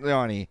legend Trent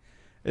Yawney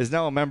is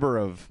now a member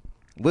of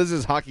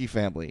Liz's hockey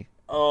family.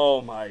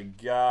 Oh my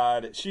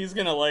God. She's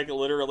going to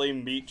literally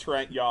meet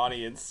Trent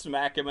Yawney and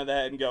smack him in the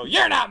head and go,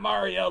 "You're not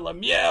Mario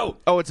Lemieux!"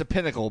 Oh, it's a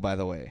Pinnacle, by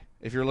the way.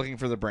 If you're looking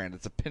for the brand,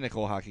 it's a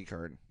Pinnacle hockey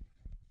card.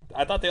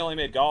 I thought they only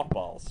made golf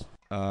balls.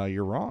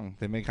 You're wrong.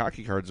 They make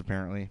hockey cards,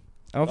 apparently.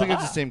 I don't think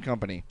it's the same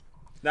company.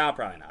 No,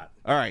 probably not.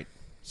 All right.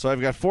 So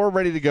I've got 4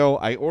 ready to go.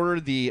 I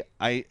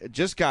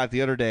just got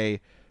the other day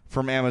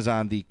from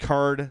Amazon the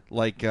card,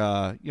 like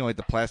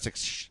the plastic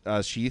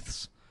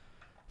sheaths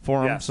for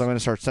them. Yes. So I'm going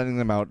to start sending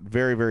them out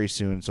very, very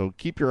soon. So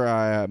keep your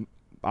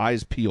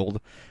eyes peeled.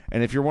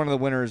 And if you're one of the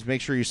winners,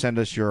 make sure you send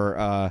us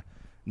your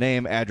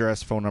name,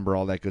 address, phone number,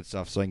 all that good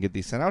stuff, so I can get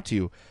these sent out to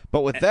you.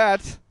 But with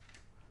that,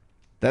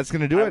 that's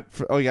going to do it.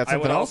 You got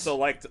something else?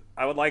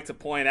 I would like to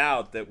point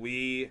out that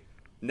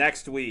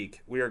next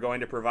week we are going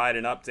to provide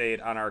an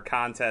update on our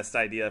contest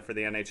idea for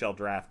the NHL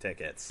draft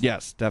tickets.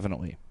 Yes,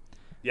 definitely.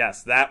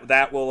 Yes,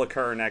 that will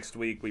occur next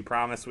week. We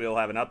promise we will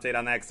have an update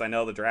on that because I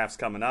know the draft's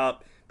coming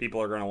up.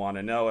 People are going to want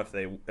to know if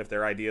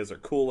their ideas are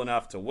cool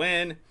enough to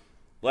win.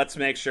 Let's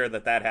make sure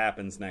that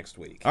happens next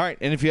week. All right,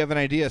 and if you have an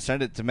idea,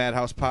 send it to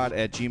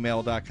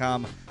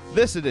madhousepod@gmail.com.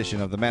 This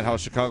edition of the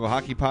Madhouse Chicago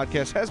Hockey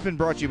Podcast has been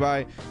brought to you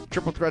by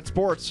Triple Threat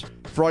Sports.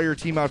 For all your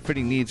team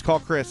outfitting needs, call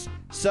Chris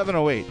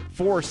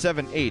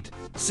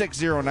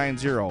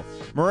 708-478-6090.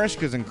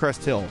 Mareshka's in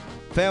Crest Hill,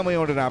 family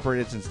owned and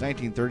operated since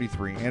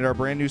 1933, and our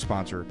brand new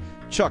sponsor,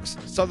 Chuck's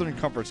Southern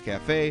Comforts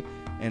Cafe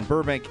in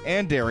Burbank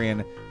and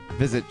Darien.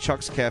 Visit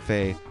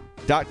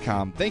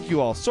chuckscafe.com. Thank you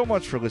all so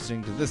much for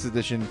listening to this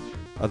edition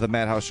of the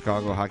Madhouse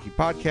Chicago Hockey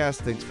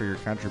Podcast. Thanks for your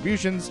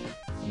contributions,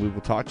 and we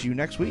will talk to you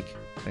next week.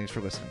 Thanks for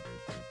listening.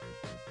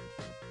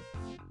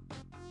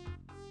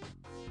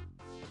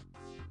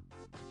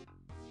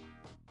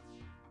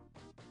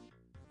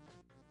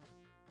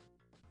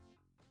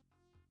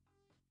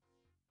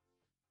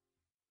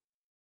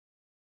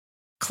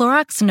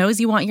 Clorox knows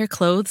you want your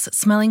clothes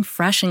smelling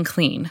fresh and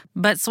clean,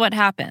 but so what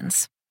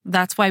happens?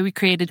 That's why we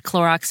created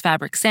Clorox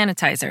fabric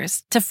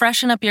sanitizers to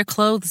freshen up your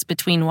clothes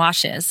between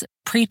washes,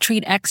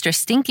 pre-treat extra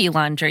stinky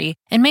laundry,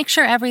 and make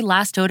sure every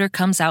last odor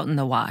comes out in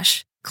the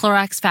wash.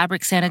 Clorox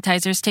fabric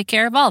sanitizers take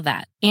care of all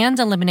that and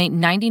eliminate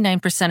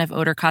 99% of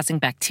odor-causing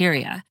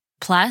bacteria.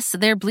 Plus,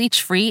 they're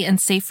bleach-free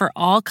and safe for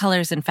all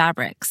colors and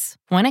fabrics.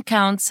 When it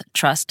counts,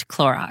 trust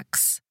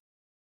Clorox.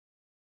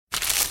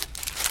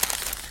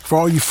 For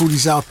all you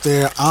foodies out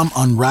there, I'm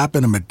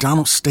unwrapping a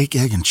McDonald's steak,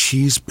 egg, and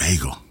cheese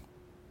bagel.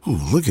 Ooh,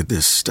 look at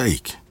this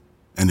steak.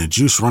 And the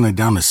juice running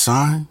down the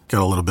side,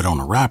 got a little bit on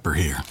the wrapper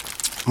here.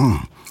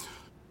 And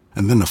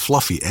then the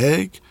fluffy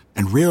egg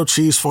and real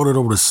cheese folded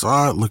over the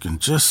side, looking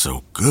just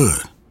so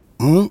good.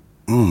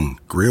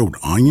 Grilled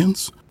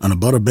onions and a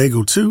butter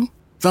bagel too.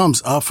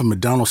 Thumbs up for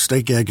McDonald's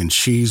steak, egg, and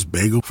cheese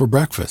bagel for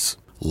breakfast.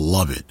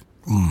 Love it.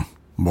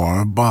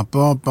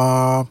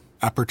 Ba-ba-ba-ba.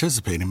 I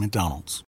participate in McDonald's.